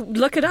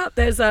 look it up.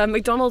 There's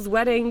McDonald's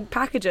wedding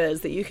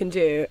packages that you can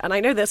do. And I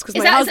know this because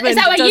my husband is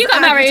that where does you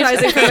got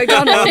advertising for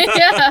McDonald's.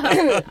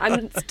 Yeah.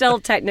 I'm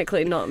still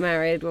technically not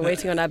married. We're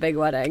waiting on our big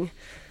wedding.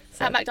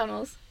 So. At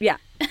McDonald's? Yeah,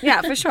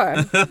 for sure.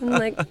 I'm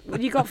like, what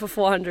do you got for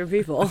 400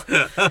 people?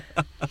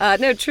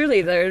 No, truly,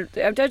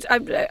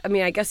 I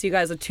mean, I guess you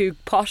guys are too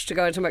posh to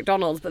go into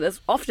McDonald's, but there's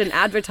often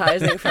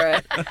advertising for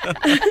it.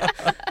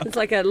 It's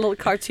like a little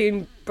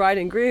cartoon bride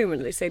and groom,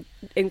 and they say,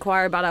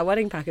 inquire about our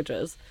wedding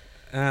packages.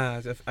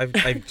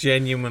 I've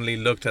genuinely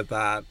looked at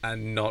that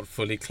and not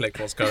fully clicked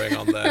what's going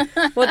on there.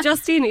 Well,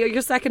 Justine,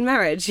 your second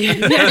marriage, you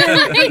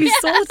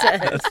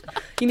sorted.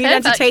 You need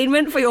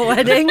entertainment for your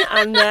wedding.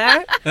 I'm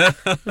there.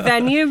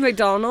 Venue,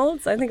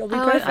 McDonald's. I think it'll be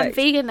perfect. I'm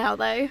vegan now,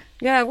 though.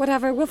 Yeah,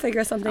 whatever. We'll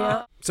figure something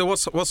out. So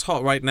what's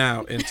hot right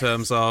now in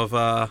terms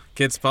of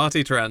kids'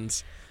 party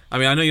trends? I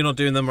mean, I know you're not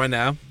doing them right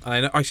now. I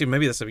know, actually,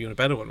 maybe that's even a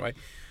better one, right?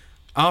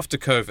 After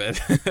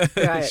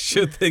COVID, right.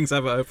 Should things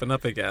ever open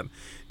up again,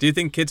 do you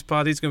think kids'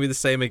 parties are going to be the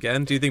same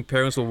again? Do you think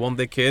parents will want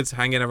their kids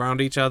hanging around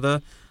each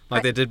other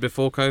like they did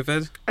before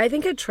COVID? I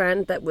think a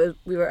trend that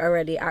we were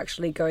already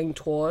actually going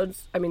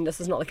towards, I mean, this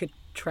is not like a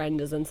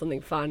trend as in something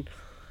fun,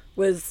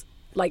 was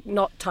like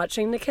not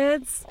touching the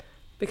kids.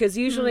 Because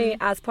usually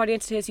as party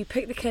entertainers, you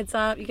pick the kids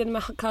up, you give them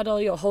a cuddle,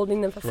 you're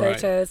holding them for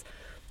photos.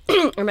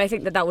 And I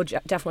think that would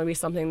definitely be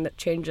something that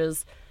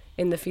changes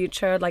in the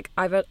future. Like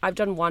I've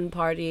done one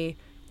party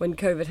when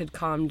COVID had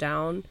calmed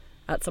down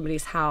at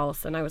somebody's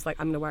house, and I was like,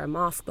 I'm going to wear a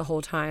mask the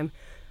whole time.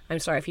 I'm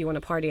sorry, if you want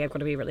to party, I've got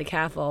to be really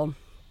careful.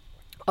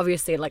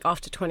 Obviously, like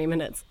after 20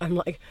 minutes, I'm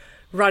like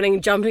running,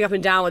 jumping up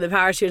and down with a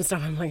parachute and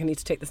stuff. I'm like, I need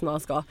to take this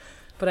mask off.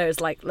 But I was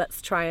like,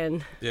 let's try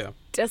and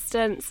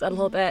distance a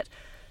little bit.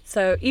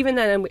 So even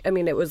then, I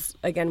mean, it was,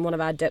 again, one of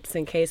our dips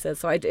in cases,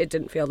 so it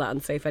didn't feel that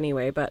unsafe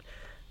anyway. But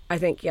I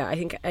think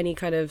any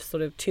kind of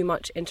sort of too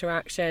much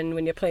interaction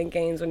when you're playing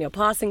games, when you're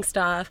passing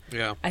stuff,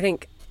 I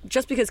think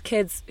just because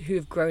kids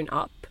who've grown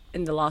up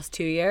in the last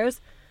 2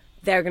 years,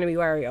 they're going to be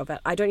wary of it.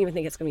 I don't even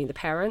think it's going to be the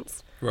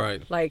parents.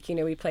 Right. Like, you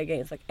know, we play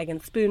games like egg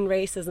and spoon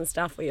races and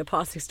stuff where you're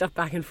passing stuff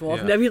back and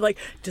forth. And they'll be like,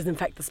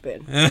 disinfect the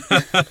spoon.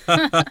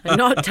 I'm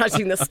not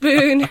touching the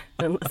spoon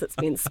unless it's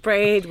been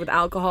sprayed with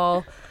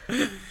alcohol.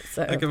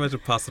 So I can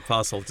imagine pass the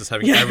parcel just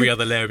having every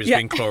other layer just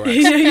being Clorox.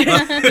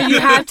 You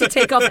have to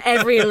take off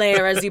every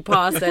layer as you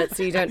pass it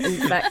so you don't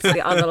infect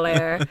the other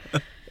layer.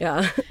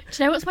 Yeah. Do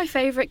you know what's my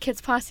favourite kids'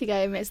 party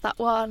game? It's that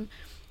one.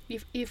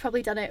 You've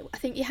probably done it. I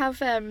think you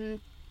have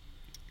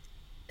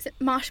is it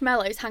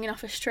marshmallows hanging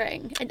off a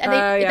string?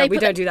 And we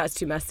don't do that. It's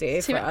too messy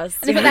for us.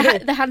 And they've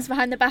got their hands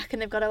behind the back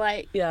and they've got to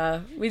like...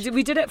 Yeah, we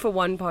did it for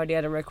one party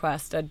at a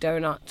request, a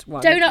donut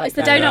one. It's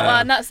the donut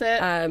one, that's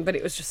it. But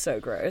it was just so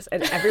gross.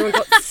 And everyone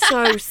got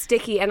so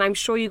sticky. And I'm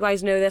sure you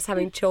guys know this,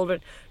 having children.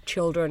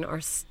 Children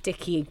are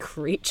sticky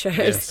creatures.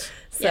 Yes.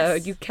 So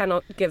you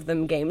cannot give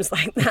them games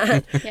like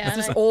that. It's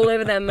just all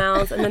over their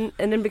mouths. And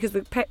then because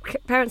the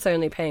parents are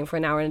only paying for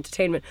an hour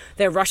entertainment,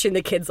 they're rushing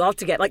the kids off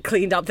to get like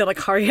cleaned up. They're like,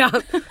 hurry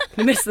up,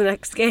 miss the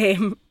next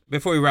game.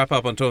 Before we wrap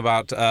up and talk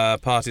about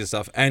parties and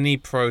stuff, any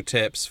pro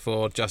tips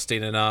for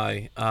Justine and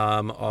I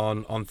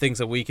on things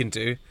that we can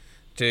do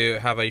to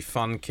have a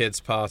fun kids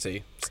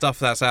party? Stuff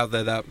that's out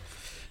there that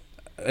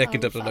it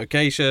can depend on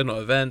location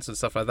or events and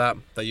stuff like that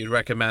you'd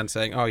recommend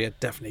saying, oh yeah,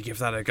 definitely give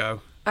that a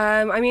go.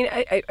 I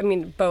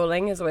mean,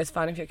 bowling is always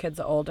fun if your kids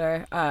are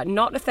older.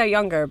 Not if they're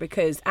younger,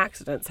 because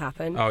accidents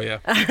happen. Oh, yeah.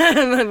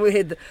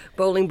 With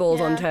bowling balls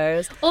on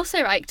toes.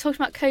 Also, right,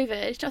 talking about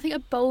COVID, do you think a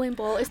bowling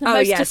ball is the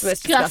most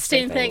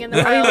disgusting thing in the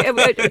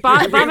world?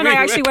 Bob and I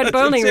actually went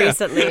bowling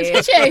recently.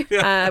 Did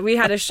you? We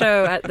had a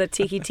show at the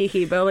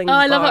Tiki Bowling Bar. Oh,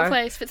 I love that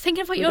place. But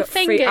thinking about your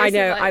fingers. I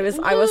know. Like,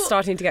 I was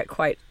starting to get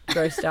quite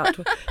grossed out.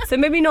 So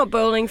maybe not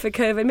bowling for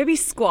COVID. Maybe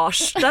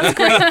squash. That's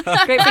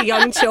great for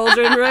young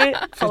children, right?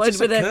 Followed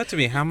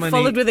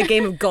with a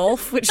game of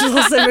golf, which is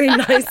also very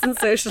nice and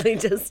socially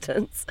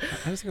distanced.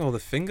 I was thinking all the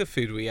finger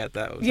food we ate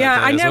that.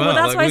 Yeah, I know. Well,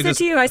 that's why I said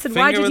to you. I said,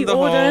 why did you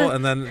order?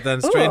 And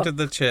then straight into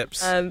the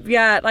chips.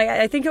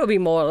 I think it would be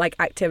more like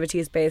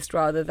activities based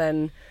rather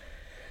than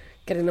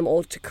getting them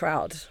all to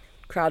crowd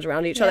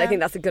around each other. I think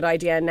that's a good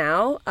idea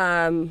now.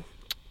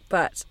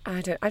 But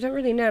I don't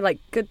really know. Like,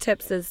 good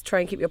tips is try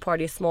and keep your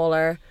party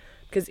smaller,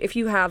 because if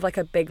you have like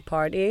a big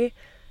party,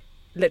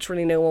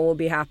 literally no one will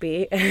be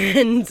happy,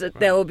 and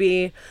there will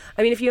be,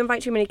 I mean, if you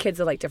invite too many kids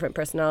with like different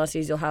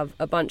personalities, you'll have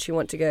a bunch who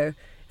want to go.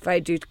 If I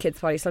do kids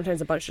parties,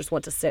 sometimes a bunch just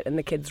want to sit in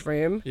the kids'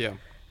 room. Yeah.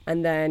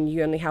 And then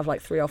you only have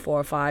like 3 or 4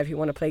 or 5 who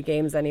want to play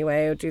games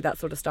anyway or do that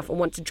sort of stuff or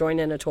want to join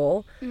in at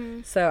all.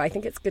 So I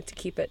think it's good to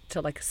keep it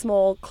to like a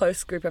small,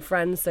 close group of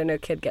friends so no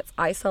kid gets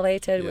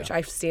isolated, which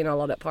I've seen a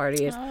lot at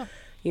parties.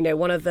 You know,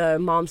 one of the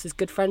moms is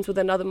good friends with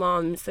another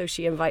mom, so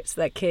she invites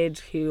their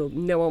kid who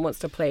no one wants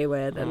to play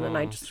with, and then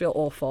I just feel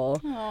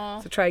awful.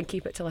 So try and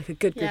keep it to like a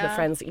good group of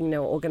friends that you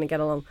know are all going to get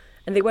along.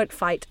 And they won't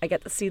fight. I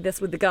get to see this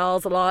with the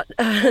girls a lot.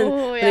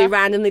 They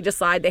randomly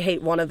decide they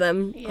hate one of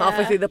them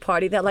halfway through the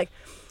party. They're like,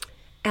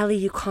 Ellie,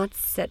 you can't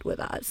sit with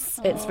us.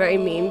 It's very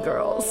mean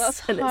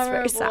girls. And it's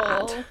very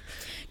sad.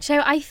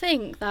 So I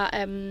think that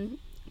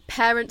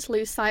parents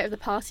lose sight of the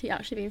party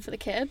actually being for the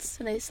kids,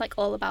 and it's like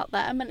all about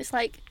them, and it's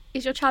like,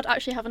 is your child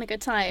actually having a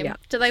good time? Yeah.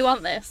 Do they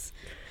want this?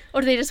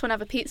 Or do they just want to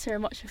have a pizza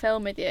and watch a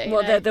film with you?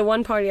 Well, the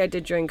one party I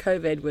did during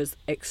COVID was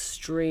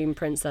extreme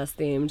princess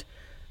themed,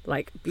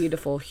 like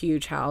beautiful,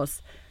 huge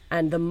house.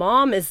 And the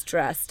mom is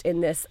dressed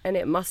in this, and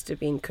it must have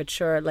been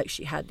couture, like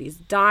she had these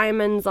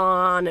diamonds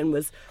on and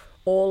was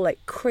all like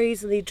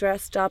crazily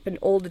dressed up, and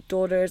all the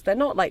daughters, they're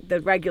not like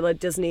the regular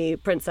Disney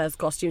princess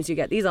costumes you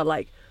get. These are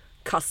like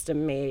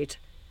custom made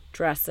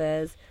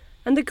dresses.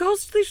 And the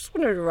girls, they just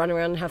wanted to run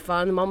around and have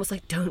fun. The mom was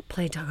like, don't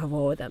play tug of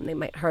war with them. They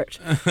might hurt.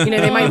 You know,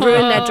 they might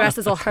ruin their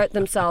dresses or hurt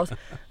themselves.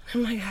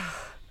 I'm like,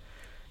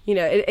 you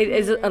know, it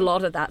is a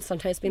lot of that.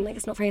 Sometimes being like,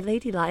 it's not very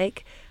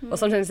ladylike. Or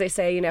sometimes they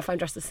say, you know, if I'm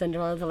dressed as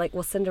Cinderella, they're like,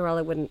 well,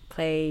 Cinderella wouldn't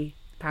play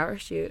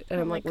parachute. And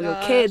I'm like, well,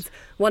 your kids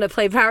want to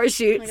play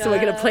parachute, so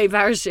we're going to play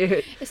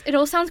parachute. It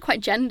all sounds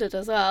quite gendered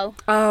as well.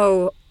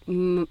 I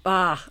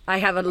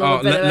have a little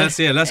bit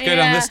of let's go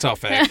down this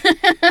topic.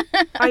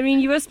 I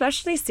mean, you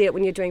especially see it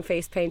when you're doing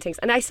face paintings.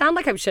 And I sound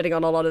like I'm shitting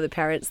on a lot of the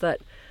parents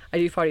that I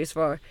do parties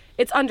for.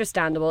 It's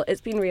understandable.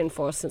 It's been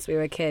reinforced since we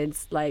were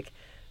kids. Like,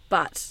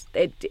 but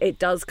it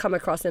does come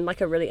across in like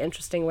a really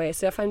interesting way.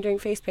 So if I'm doing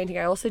face painting,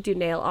 I also do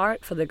nail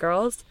art for the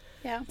girls.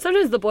 Yeah.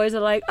 Sometimes the boys are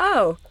like,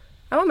 oh,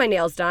 I want my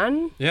nails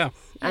done. Yeah.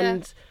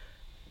 And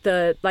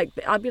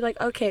I'll be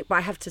like, okay, but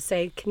I have to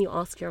say, can you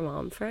ask your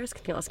mom first?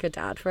 Can you ask your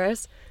dad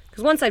first?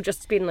 Because once I've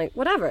just been like,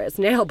 whatever, it's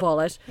nail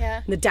polish.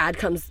 Yeah. And the dad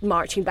comes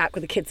marching back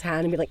with the kid's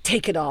hand and be like,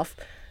 take it off.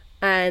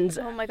 And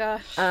oh my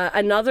gosh.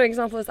 Another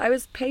example is I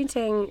was face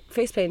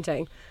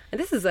painting. And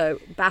this is a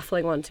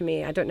baffling one to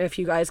me. I don't know if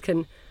you guys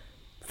can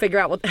figure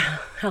out what the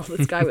hell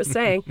this guy was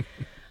saying.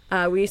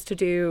 We used to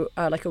do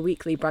like a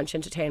weekly brunch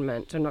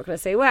entertainment. I'm not going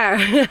to say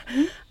where.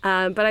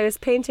 But I was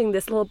painting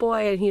this little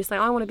boy and he was like,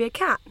 I want to be a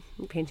cat.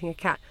 I'm painting a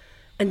cat.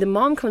 And the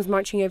mom comes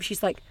marching over.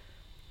 She's like,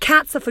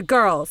 cats are for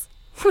girls.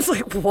 I was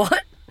like,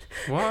 what?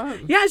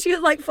 What? Yeah, she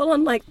was like full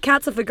on like,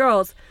 cats are for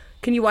girls.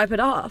 Can you wipe it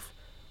off?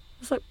 I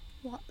was like,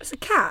 what? It's a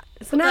cat.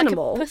 It's an like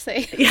animal. A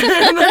pussy.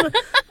 Yeah,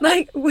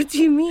 like, what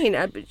do you mean?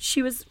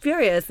 She was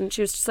furious and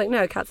she was just like,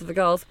 no, cats are for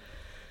girls.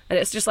 And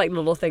it's just like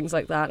little things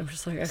like that. I'm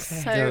just like, okay.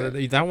 So,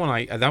 that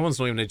one's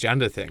not even a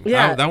gender thing.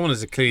 Yeah. That one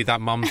is clearly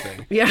that mum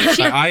thing. Yeah. Like,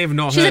 I have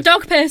not she's heard... a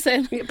dog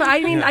person. But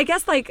I mean, I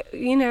guess like,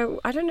 you know,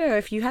 I don't know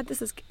if you had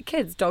this as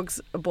kids, dogs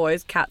are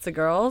boys, cats are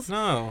girls.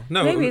 No.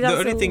 Maybe The that's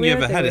only a thing you weird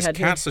ever thing had we is had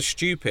here. cats are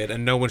stupid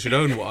and no one should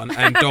own one,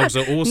 and dogs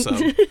are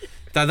awesome.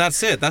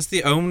 That's it. That's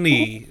the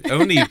only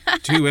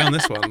two way on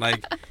this one.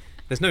 Like,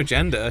 there's no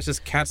gender. It's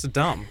just cats are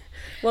dumb.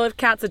 Well, if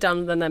cats are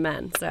dumb, then they're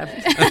men, so.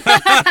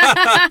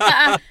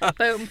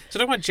 Boom. So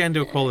talk about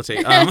gender equality.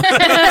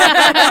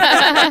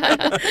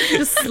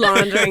 Just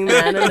slandering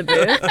men in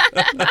the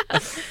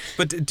booth.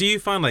 But do you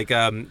find like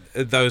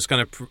those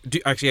kind of...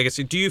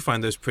 do you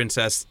find those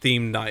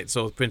princess-themed nights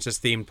or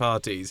princess-themed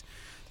parties,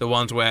 the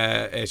ones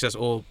where it's just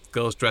all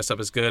girls dressed up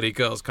as girly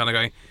girls kind of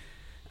going,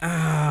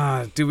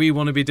 do we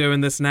want to be doing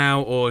this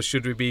now or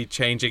should we be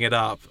changing it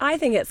up? I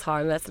think it's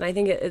harmless, and I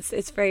think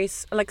it's very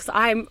like. So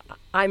I'm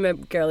a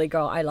girly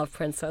girl. I love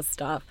princess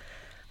stuff,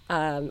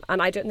 and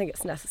I don't think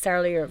it's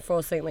necessarily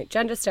reinforcing like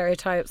gender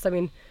stereotypes. I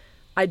mean,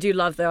 I do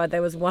love though.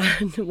 There was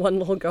one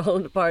little girl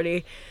at the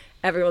party.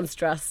 Everyone's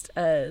dressed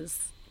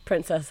as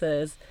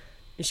princesses.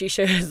 And she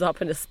shows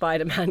up in a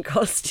Spider-Man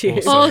costume.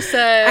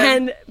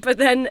 Awesome. But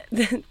then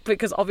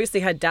because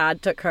obviously her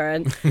dad took her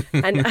and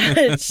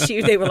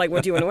they were like,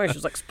 what do you want to wear? She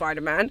was like,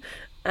 Spider-Man.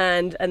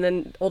 And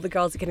then all the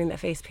girls are getting their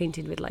face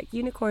painted with like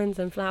unicorns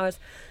and flowers.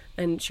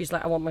 And she's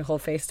like, I want my whole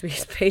face to be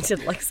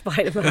painted like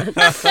Spider-Man.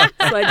 So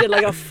I did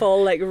like a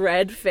full like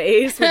red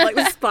face with like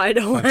the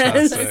spider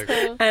webs.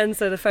 Cool. And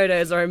so the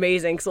photos are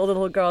amazing because all the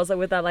little girls are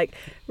with their like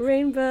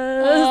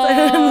rainbows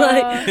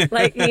and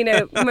like you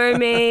know,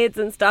 mermaids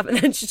and stuff. And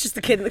then she's just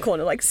the kid in the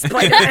corner like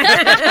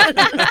Spider-Man,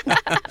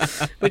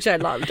 which I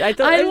loved. I love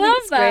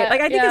it's that. great.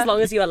 Like I think Yeah. as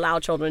long as you allow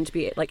children to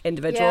be like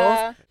individuals.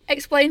 Yeah.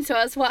 Explain to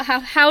us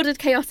how did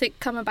Chaotic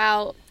come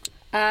about?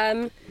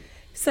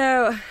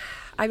 So,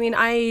 I mean,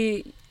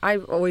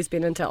 I've always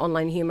been into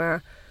online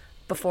humor.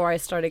 Before I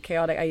started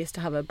Chaotic, I used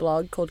to have a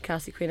blog called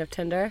Cassie Queen of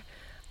Tinder,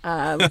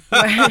 where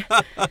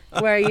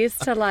I used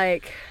to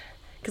like,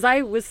 because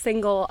I was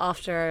single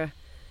after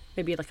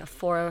maybe like a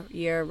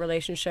 4-year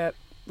relationship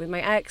with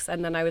my ex,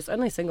 and then I was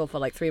only single for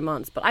like 3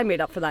 months, but I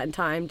made up for that in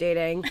time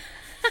dating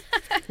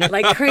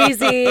like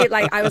crazy.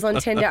 Like I was on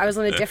Tinder, I was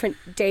on a different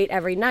date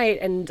every night,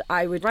 and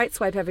I would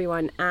swipe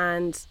everyone,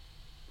 and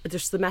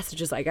just the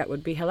messages I get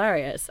would be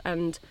hilarious.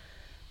 And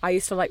I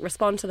used to like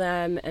respond to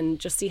them and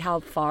just see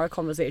how far a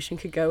conversation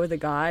could go with a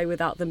guy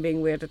without them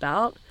being weirded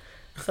out.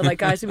 So like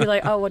guys would be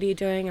like, oh, what are you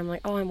doing? I'm like,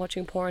 oh, I'm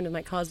watching porn with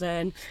my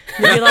cousin.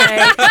 And they'd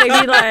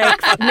be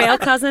like, male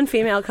cousin,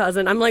 female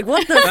cousin. I'm like,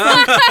 what the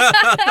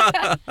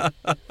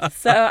fuck?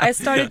 So I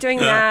started doing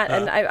that,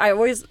 and I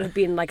always have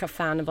been like a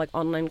fan of like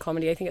online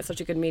comedy. I think it's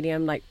such a good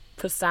medium like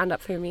for stand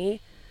up for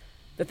me.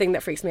 The thing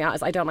that freaks me out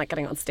is I don't like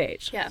getting on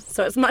stage. Yeah.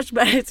 So it's much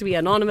better to be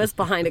anonymous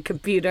behind a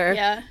computer.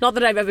 Yeah. Not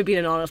that I've ever been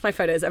anonymous. My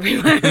photos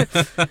everywhere.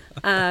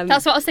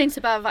 That's what I was saying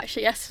to Bev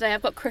actually yesterday.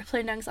 I've got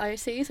crippling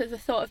anxiety, so the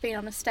thought of being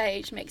on a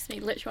stage makes me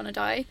literally want to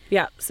die.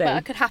 Yeah, same. But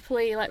I could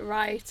happily like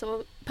write,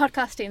 or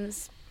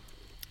podcasting's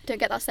don't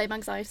get that same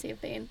anxiety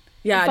of being.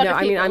 Yeah, in front no, of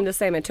I mean, people. I'm the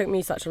same. It took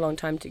me such a long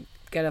time to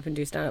get up and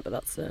do stand-up, but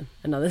that's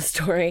another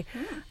story.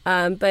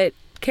 But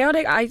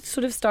Chaotic, I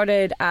sort of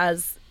started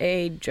as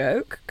a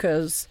joke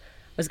because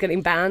I was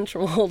getting banned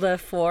from all the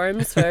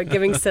forums for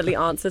giving silly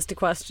answers to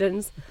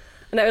questions.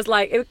 And it was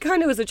like, it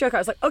kind of was a joke. I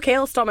was like, okay,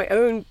 I'll start my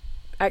own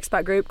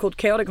expat group called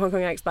Chaotic Hong Kong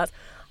Expats.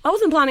 I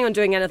wasn't planning on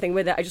doing anything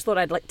with it. I just thought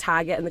I'd like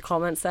tag it in the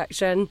comments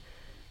section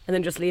and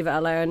then just leave it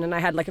alone. And I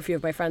had like a few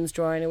of my friends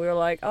join, and we were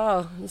like,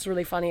 oh, it's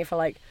really funny for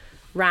like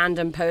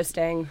random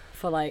posting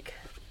for like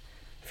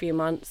a few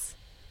months.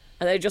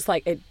 And then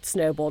it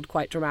snowballed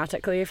quite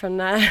dramatically from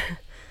there.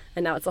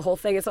 And now it's a whole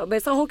thing. It's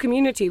a whole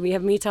community. We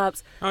have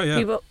meetups. Oh,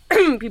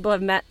 yeah. People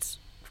have met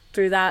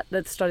through that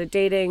started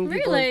dating.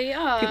 Really?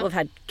 People have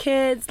had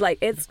kids. Not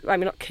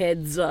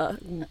kids,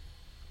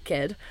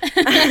 kid.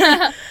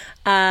 Yeah,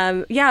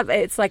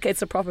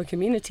 it's a proper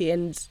community.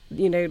 And,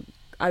 you know,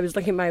 I was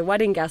looking at my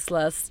wedding guest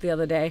list the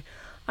other day.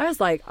 I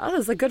was like, oh,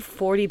 there's a good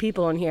 40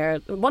 people on here.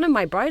 One of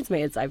my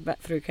bridesmaids I've met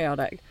through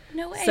Chaotic.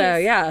 No way. So,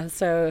 yeah,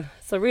 so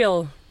it's a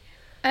real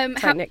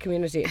tight-knit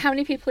community. How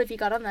many people have you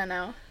got on there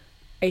now?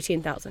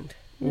 18,000.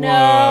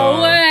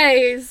 No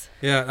ways.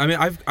 Yeah, I mean,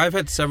 I've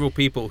had several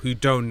people who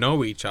don't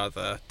know each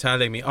other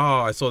telling me,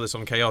 "Oh, I saw this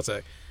on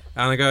Chaotic,"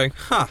 and I'm going,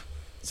 "Huh."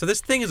 So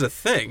this thing is a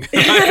thing.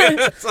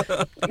 Yeah,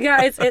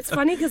 it's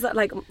funny because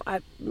like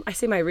I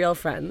see my real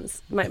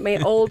friends, my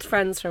old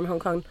friends from Hong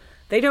Kong,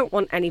 they don't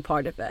want any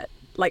part of it.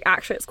 Like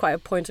actually, it's quite a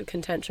point of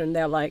contention.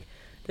 They're like,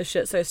 "This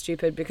shit's so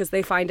stupid," because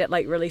they find it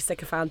like really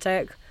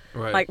sycophantic.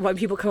 Right. Like when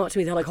people come up to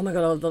me, they're like, "Oh my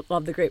god, I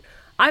love the group."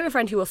 I have a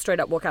friend who will straight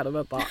up walk out of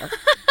a bar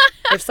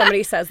if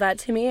somebody says that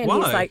to me, and Why?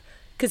 he's like,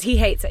 because he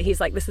hates it. He's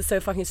like, "This is so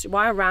fucking stupid.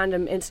 Why are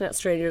random internet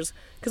strangers?"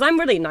 Because I'm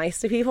really nice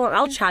to people, and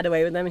I'll chat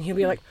away with them, and he'll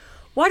be like,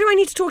 "Why do I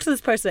need to talk to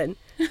this person?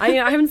 I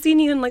haven't seen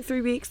you in like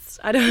 3 weeks.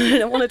 I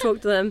don't want to talk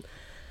to them."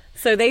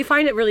 So they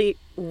find it really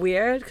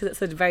weird because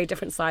it's a very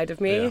different side of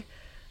me. Yeah.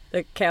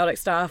 The chaotic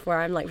stuff where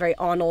I'm like very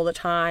on all the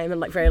time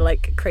and like very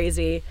like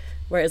crazy.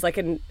 Whereas like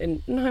in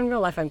real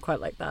life I'm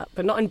quite like that,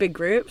 but not in big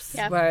groups.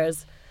 Yeah.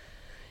 Whereas,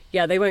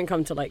 yeah, they won't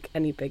come to like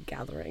any big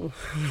gathering.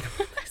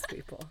 Those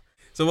people.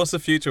 So what's the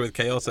future with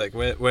Chaotic?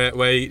 Where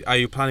are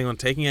you planning on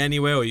taking it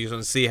anywhere, or are you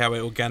going to see how it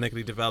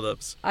organically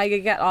develops? I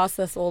get asked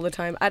this all the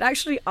time. I'd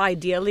actually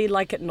ideally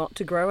like it not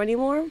to grow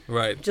anymore.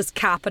 Right. Just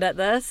cap it at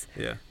this.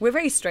 Yeah. We're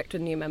very strict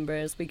with new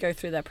members. We go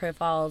through their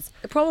profiles.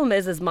 The problem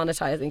is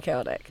monetizing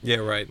Chaotic. Yeah,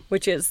 right.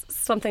 Which is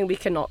something we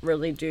cannot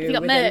really do. You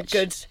got within merch.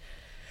 Good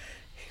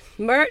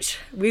merch.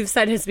 We've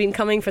said has been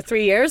coming for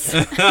 3 years.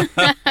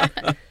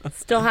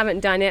 Still haven't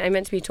done it. I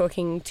meant to be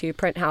talking to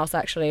Print House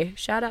actually.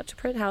 Shout out to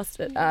Print House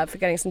for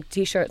getting some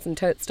t-shirts and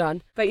totes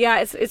done. But yeah,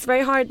 it's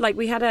very hard. Like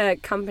we had a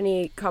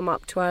company come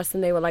up to us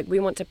and they were like, "We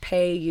want to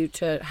pay you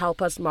to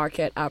help us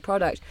market our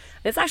product."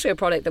 And it's actually a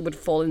product that would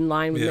fall in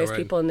line with most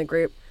people in the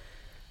group.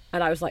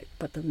 And I was like,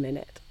 but the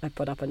minute I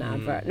put up an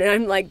advert, and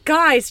I'm like,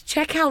 "Guys,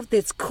 check out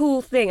this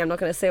cool thing." I'm not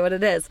going to say what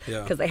it is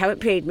because they haven't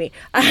paid me.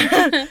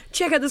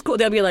 Check out this cool.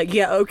 They'll be like,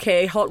 "Yeah,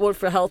 okay, hot word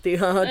for healthy,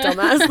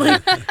 dumbass."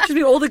 Like, just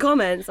be all the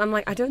comments. I'm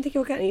like, I don't think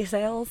you'll get any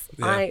sales.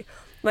 Yeah.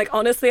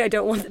 Honestly, I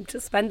don't want them to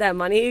spend their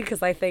money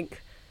because I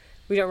think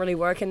we don't really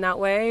work in that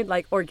way.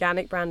 Like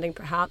organic branding,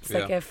 perhaps.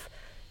 Like if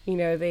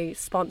they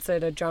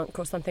sponsored a junk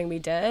or something we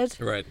did.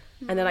 Right.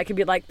 And then I could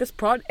be like,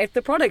 if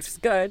the product is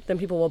good, then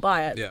people will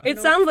buy it. Yeah. It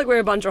sounds like we're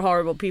a bunch of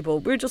horrible people.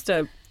 We're just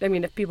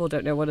if people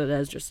don't know what it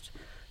is, just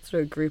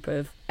sort of a group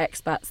of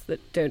expats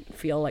that don't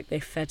feel like they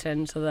fit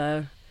into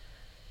the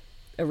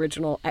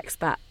original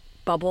expat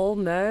bubble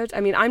mode.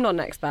 I mean, I'm not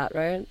an expat,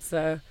 right?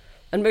 So,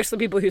 and most of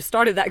the people who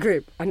started that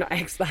group are not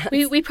expats.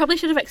 We probably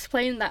should have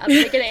explained that at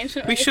the beginning,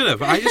 shouldn't we? We should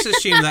have. I just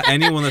assume that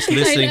anyone that's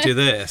listening to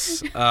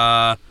this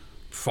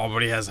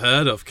probably has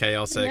heard of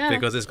Chaotic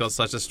because it's got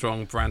such a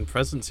strong brand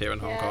presence here in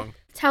Hong Kong.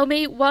 Tell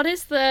me, what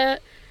is the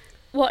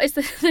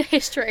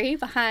history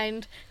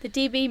behind the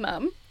DB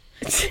mum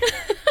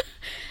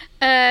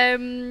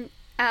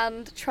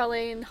and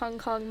trolling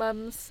HongOng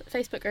mums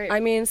Facebook group? I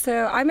mean,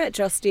 so I met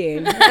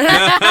Justine and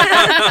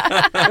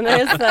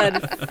I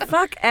said,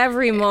 "Fuck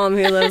every mom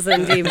who lives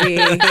in DB.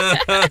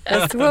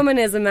 This woman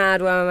is a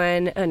mad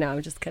woman." Oh no,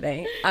 I'm just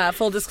kidding.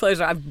 Full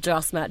disclosure, I've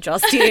just met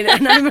Justine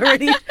and I'm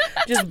already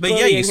just But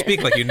yeah, you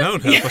speak like you've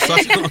known her for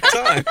such a long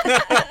time.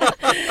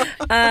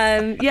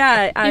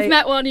 You've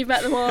met one, you've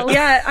met them all.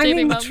 Yeah, I DB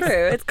mean, mums. true.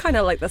 It's kind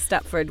of like the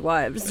Stepford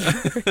Wives.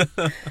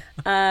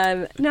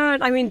 No,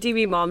 I mean,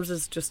 DB moms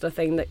is just a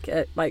thing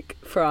that, like,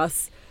 for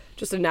us,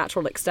 just a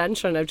natural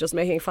extension of just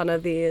making fun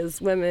of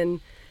these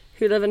women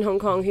who live in Hong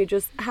Kong who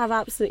just have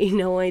absolutely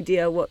no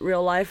idea what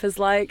real life is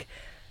like.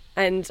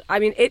 And I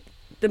mean,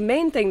 the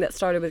main thing that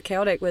started with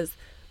Chaotic was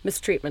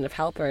mistreatment of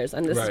helpers,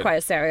 and this is quite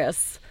a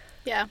serious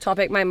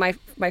topic.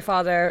 My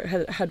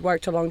father had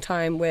worked a long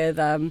time with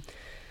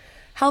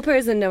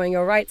helpers and knowing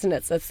your rights, and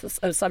it's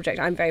a subject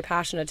I'm very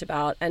passionate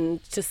about.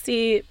 And to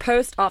see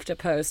post after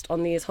post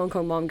on these Hong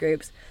Kong mom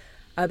groups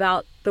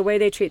about the way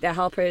they treat their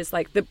helpers,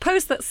 like the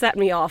post that set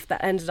me off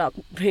that ended up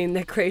being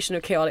the creation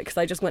of Chaotic, because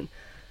I just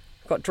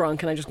got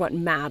drunk and I just went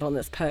mad on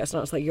this post and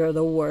I was like, "You're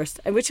the worst,"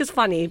 and which is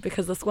funny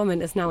because this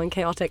woman is now in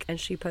Chaotic and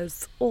she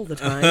posts all the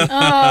time.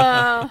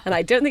 And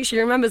I don't think she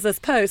remembers this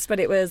post, but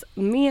it was,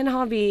 "Me and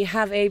hubby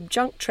have a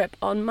junk trip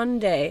on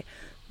Monday.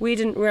 We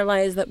didn't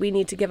realize that we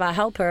need to give our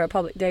helper a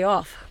public day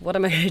off. What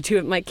am I going to do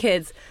with my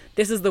kids?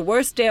 This is the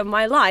worst day of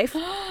my life."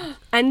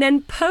 And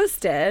then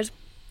posted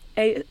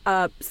a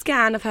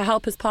scan of her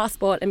helper's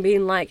passport and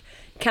being like,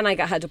 "Can I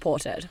get her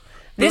deported?"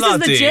 This is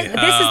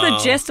the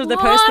gist of the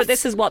post, but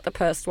this is what the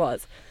post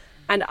was.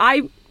 And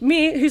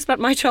me, who spent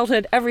my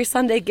childhood every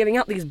Sunday giving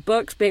out these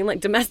books, being like,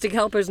 "Domestic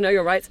helpers, know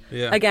your rights."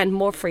 Yeah. Again,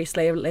 more free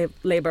slave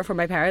labor for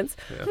my parents.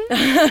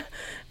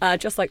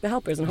 Just like the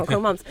helpers in Hong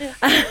Kong moms.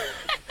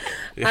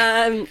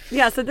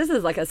 So this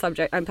is like a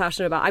subject I'm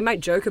passionate about. I might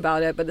joke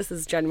about it, but this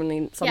is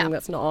genuinely something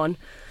that's not on.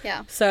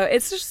 Yeah. So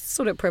it's just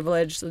sort of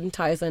privilege and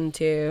ties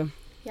into...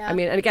 Yeah. I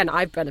mean, and again,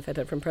 I've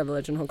benefited from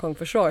privilege in Hong Kong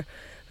for sure.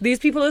 These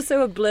people are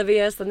so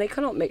oblivious and they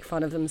cannot make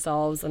fun of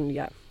themselves, and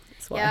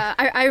Yeah,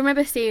 I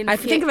remember seeing... I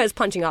think of it as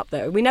punching up,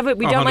 though. We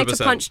don't like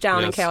to punch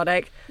down in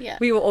Chaotic. Yeah.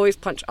 We will always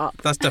punch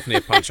up. That's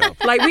definitely a punch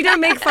up. Like, we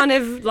don't make fun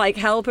of, like,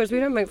 helpers. We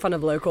don't make fun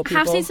of local people.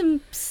 I have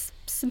seen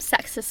some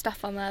sexist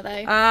stuff on there,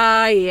 though.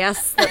 Ah,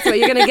 yes. That's what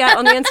you're going to get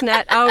on the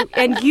internet. Oh,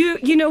 and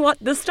you know what?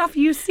 The stuff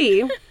you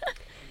see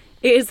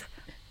is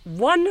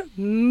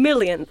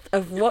 1/1,000,000th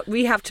of what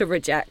we have to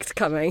reject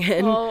coming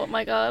in. Oh,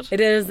 my God.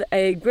 It is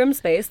a grim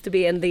space to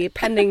be in the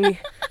pending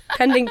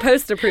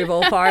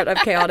post-approval part of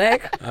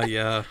Chaotic.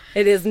 Yeah.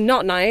 It is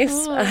not nice.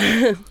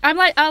 Oh.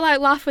 I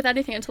laugh with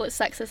anything until it's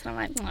sexist, and I'm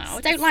like, no,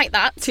 I don't like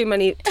that. Too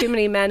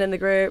many men in the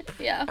group.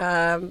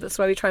 Yeah. That's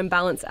why we try and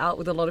balance it out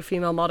with a lot of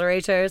female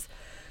moderators.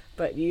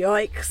 But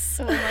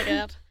yikes. Oh my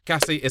God.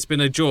 Cassie, it's been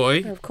a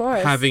joy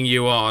having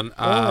you on.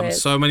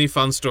 So many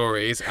fun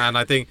stories. And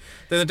I think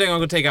the thing I'm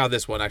going to take out of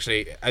this one,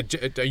 actually, a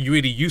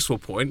really useful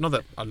point, not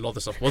that a lot of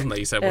the stuff wasn't that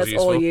you said was it's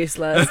useful. All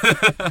useless.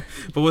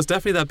 But was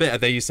definitely that bit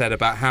that you said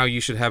about how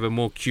you should have a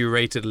more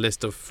curated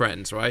list of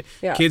friends, right?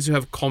 Yeah. Kids who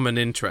have common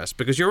interests.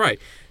 Because you're right.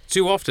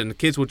 Too often,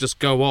 kids will just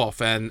go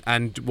off and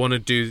want to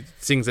do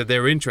things that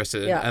they're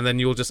interested in, and then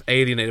you'll just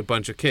alienate a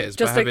bunch of kids.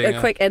 Just a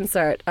quick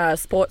insert,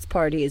 sports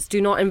parties.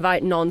 Do not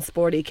invite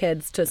non-sporty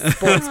kids to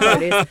sports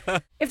parties.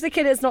 If the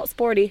kid is not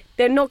sporty,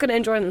 they're not going to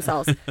enjoy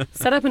themselves.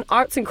 Set up an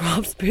arts and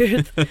crafts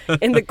booth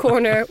in the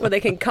corner where they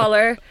can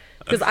colour.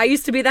 Because I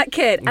used to be that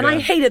kid, and I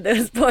hated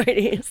those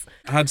parties.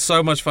 I had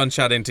so much fun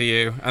chatting to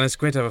you, and it's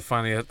great to have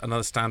finally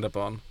another stand-up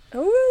on.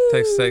 Ooh.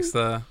 Takes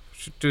the...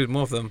 Should do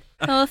more of them.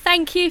 Well,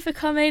 thank you for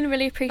coming.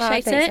 Really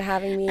appreciate it. Thanks for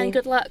having me. And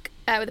good luck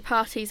with the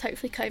parties.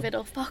 Hopefully COVID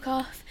will fuck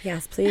off.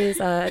 Yes, please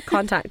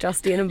contact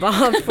Justine and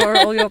Bob for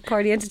all your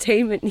party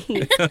entertainment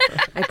needs.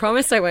 I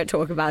promise I won't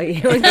talk about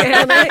you. Okay?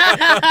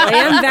 I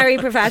am very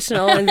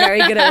professional and very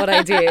good at what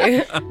I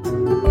do.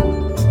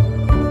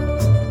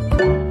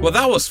 Well,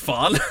 that was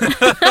fun.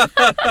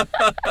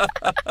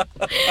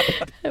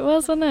 It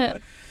was, wasn't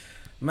it?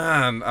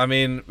 Man, I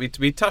mean,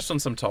 we touched on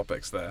some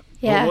topics there.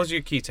 Yeah. What was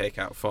your key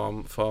takeout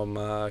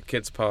from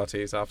kids'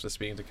 parties after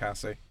speaking to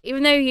Cassie?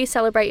 Even though you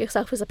celebrate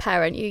yourself as a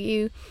parent,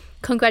 you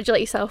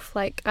congratulate yourself,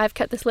 like, I've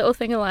kept this little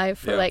thing alive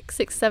for like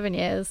 6-7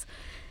 years.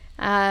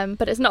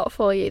 But it's not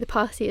for you. The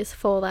party is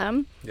for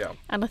them. Yeah.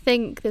 And I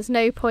think there's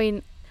no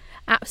point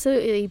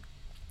absolutely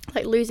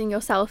like losing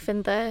yourself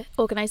in the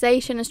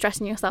organisation and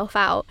stressing yourself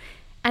out.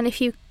 And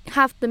if you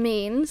have the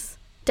means,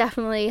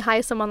 definitely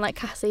hire someone like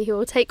Cassie who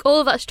will take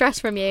all of that stress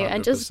from you 100%.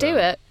 And just do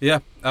it. Yeah,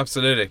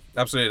 absolutely.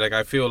 Like,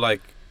 I feel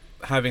like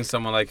having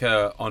someone like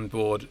her on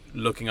board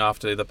looking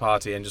after the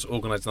party and just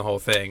organising the whole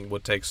thing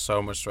would take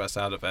so much stress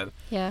out of it.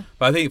 Yeah.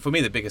 But I think for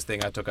me the biggest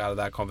thing I took out of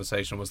that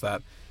conversation was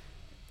that,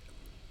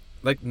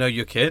 like, know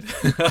your kid.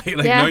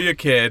 Know your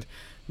kid,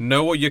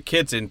 know what your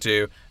kid's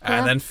into,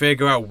 and then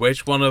figure out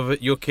which one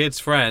of your kid's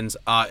friends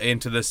are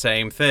into the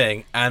same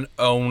thing and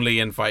only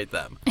invite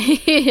them.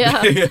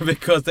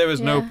 Because there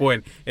is no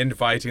point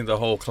inviting the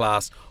whole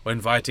class or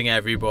inviting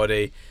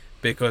everybody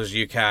because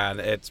you can.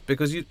 It's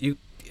because you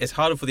it's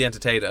harder for the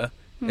entertainer.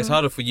 It's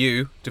harder for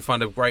you to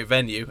find a great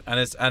venue,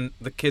 and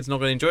the kid's not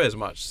going to enjoy it as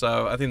much.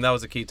 So I think that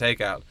was the key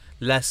takeout.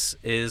 Less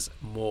is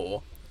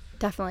more.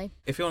 Definitely.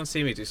 If you want to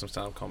see me do some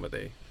stand-up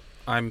comedy,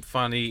 I'm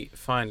finally,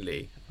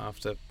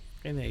 after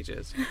in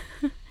ages,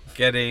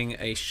 getting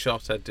a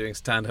shot at doing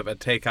stand-up at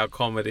Takeout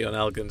Comedy on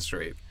Elgin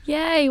Street.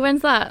 Yay!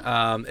 When's that?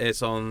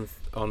 It's on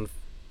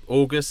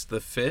August the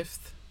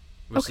 5th,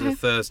 which is a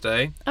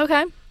Thursday.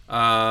 Okay.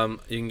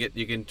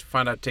 You can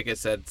find out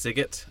tickets at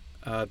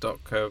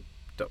Ziggit.co.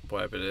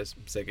 Whatever it is,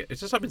 Ziggit. It's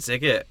just type in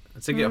Ziggit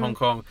Hong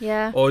Kong.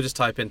 Yeah. Or just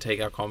type in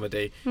Takeout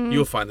Comedy.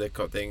 You'll find the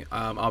thing.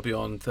 I'll be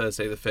on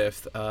Thursday the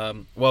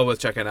 5th. Well worth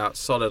checking out.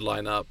 Solid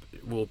lineup.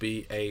 Will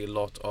be a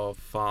lot of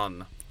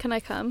fun. Can I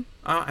come?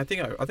 I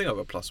think I have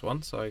a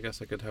 +1, so I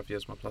guess I could have you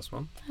as my +1.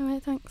 All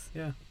right, thanks.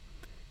 Yeah.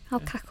 I'll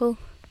cackle.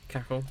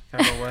 Cackle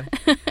away.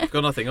 I've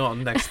got nothing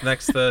on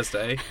next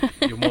Thursday.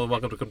 You're more than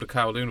welcome to come to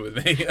Kowloon with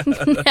me.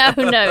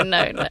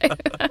 No.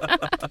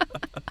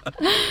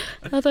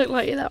 I don't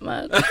like you that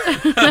much.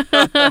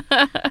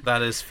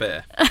 That is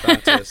fair.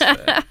 That is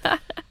fair.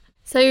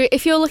 So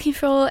if you're looking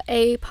for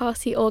a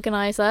party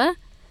organiser,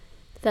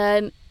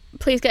 then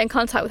please get in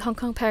contact with Hong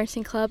Kong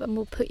Parenting Club and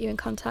we'll put you in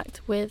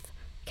contact with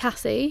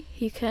Cassie,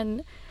 who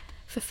can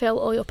fulfil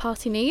all your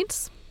party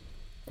needs.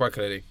 Quite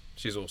clearly.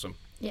 She's awesome.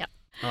 Yeah.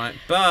 All right.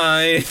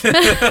 Bye.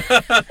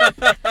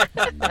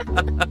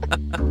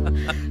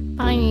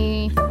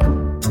 Bye.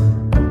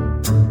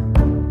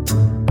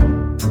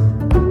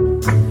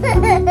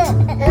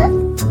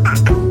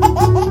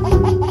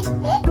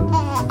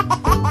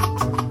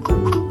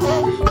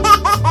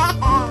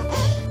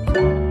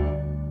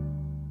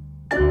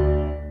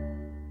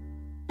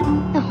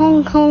 The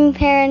Hong Kong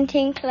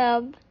Parenting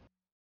Club.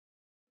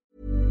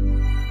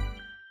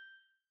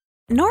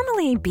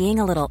 Normally, being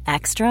a little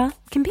extra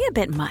can be a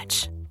bit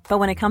much. But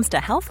when it comes to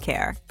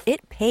healthcare,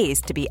 it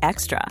pays to be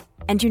extra.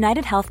 And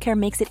United Healthcare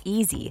makes it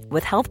easy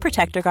with Health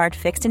Protector Guard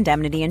fixed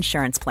indemnity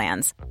insurance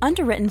plans.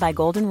 Underwritten by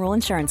Golden Rule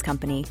Insurance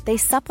Company, they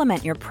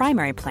supplement your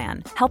primary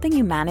plan, helping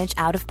you manage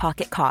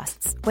out-of-pocket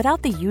costs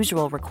without the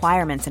usual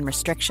requirements and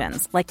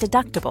restrictions like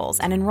deductibles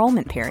and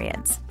enrollment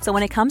periods. So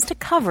when it comes to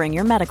covering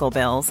your medical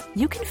bills,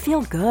 you can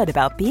feel good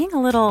about being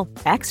a little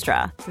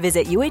extra.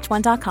 Visit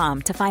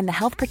uh1.com to find the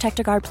Health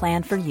Protector Guard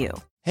plan for you.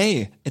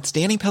 Hey, it's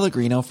Danny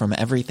Pellegrino from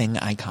Everything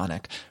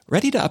Iconic.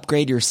 Ready to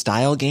upgrade your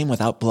style game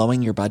without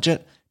blowing your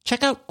budget?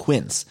 Check out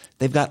Quince.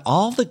 They've got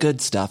all the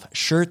good stuff,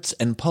 shirts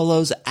and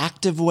polos,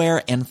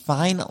 activewear, and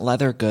fine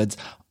leather goods,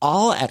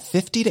 all at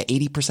 50 to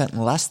 80%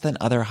 less than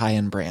other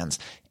high-end brands.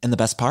 And the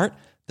best part?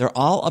 They're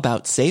all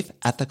about safe,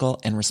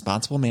 ethical, and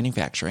responsible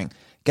manufacturing.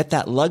 Get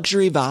that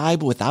luxury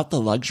vibe without the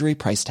luxury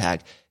price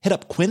tag. Hit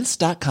up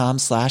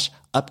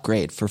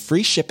quince.com/upgrade for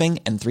free shipping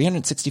and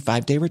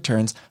 365-day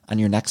returns on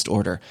your next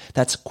order.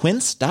 That's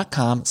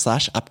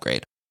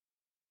quince.com/upgrade.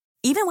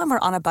 Even when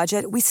we're on a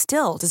budget, we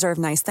still deserve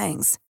nice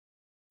things.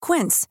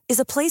 Quince is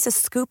a place to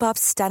scoop up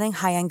stunning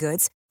high-end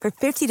goods for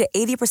 50 to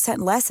 80%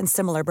 less than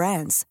similar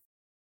brands.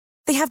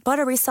 They have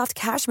buttery soft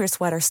cashmere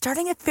sweaters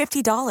starting at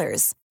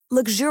 $50,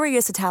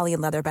 luxurious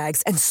Italian leather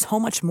bags, and so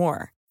much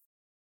more.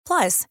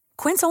 Plus,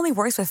 Quince only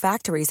works with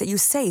factories that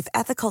use safe,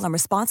 ethical, and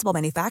responsible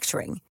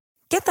manufacturing.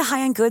 Get the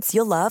high-end goods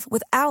you'll love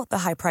without the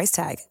high price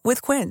tag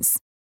with Quince.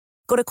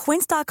 Go to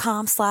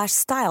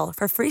quince.com/style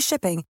for free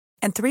shipping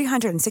and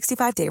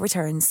 365-day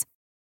returns.